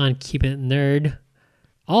of us on Keep It Nerd,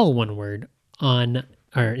 all one word, on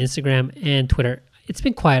our Instagram and Twitter. It's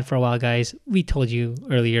been quiet for a while, guys. We told you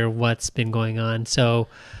earlier what's been going on, so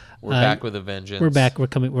we're back with a vengeance. We're back. We're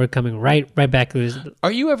coming right back.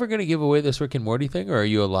 Are you ever going to give away this Rick and Morty thing, or are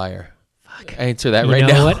you a liar? Answer that right now.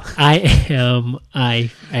 You know what? I am. I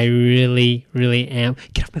really, really am.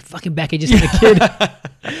 Get off my fucking back! I just had a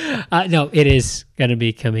kid. No, it is gonna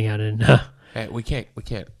be coming out in. Hey, we can't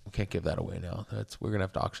give that away now. We're gonna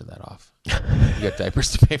have to auction that off. You got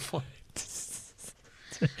diapers to pay for.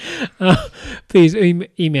 Please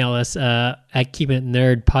email us at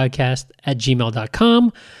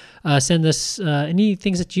keepitnerdpodcast@gmail.com. Send us any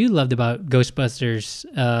things that you loved about Ghostbusters.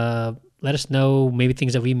 Let us know maybe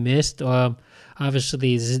things that we missed.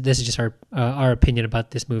 Obviously, this is just our opinion about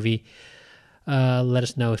this movie. Let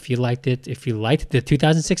us know if you liked it. If you liked the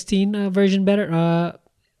 2016 version better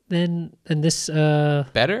than this.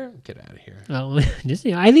 Better? Get out of here. Just,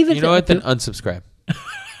 I leave it. You know what? Then unsubscribe.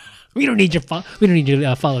 We don't need your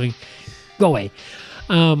following. Go away.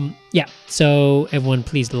 Yeah. So everyone,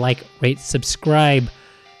 please like, rate, subscribe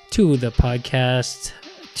to the podcast,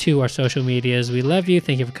 to our social medias. We love you.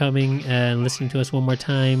 Thank you for coming and listening to us one more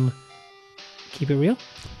time. Keep it real.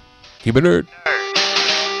 Keep it nerd.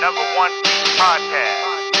 Number one podcast.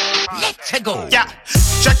 Let's go. Yeah,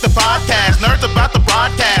 check the podcast. Nerds about the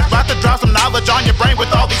broadcast. About to drop some knowledge on your brain with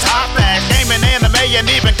all these hot facts. Gaming, anime, and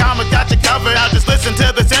even comics got you covered. Now just listen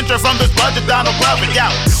to this intro from this budget Donald Glover.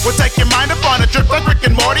 Yeah, we'll take your mind up on a trip like Rick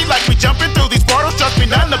and Morty. Like we jumping through these portals. Trust me,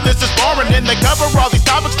 none of this is boring. And they cover all these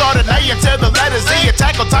topics starting A until the letter Z.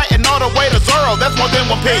 Attack on Titan all the way to Zoro. That's more than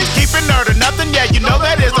one piece. Keep it nerd or nothing. Yeah, you know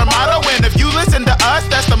that is our motto. And if you listen to us,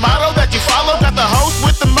 that's the motto that you follow. Got the host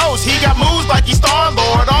with the most. He got moves like he's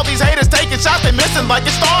Star-Lord. All these haters taking shots, they missing like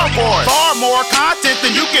it's Star Wars. Far more content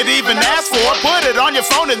than you could even ask for. Put it on your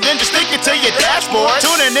phone and then just stick it to your dashboard.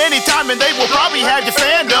 Tune in anytime and they will probably have your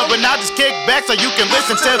fandom. But now just kick back so you can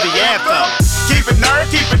listen to the anthem. Keep it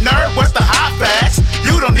nerd, what's the hot facts?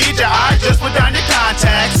 You don't need your eyes, just put down your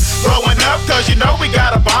contacts. Blowing up cause you know we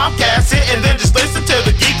got a bombcast. Sit and then just listen to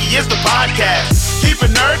the Geeky is the podcast. Keep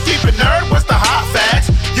it nerd, what's the hot facts?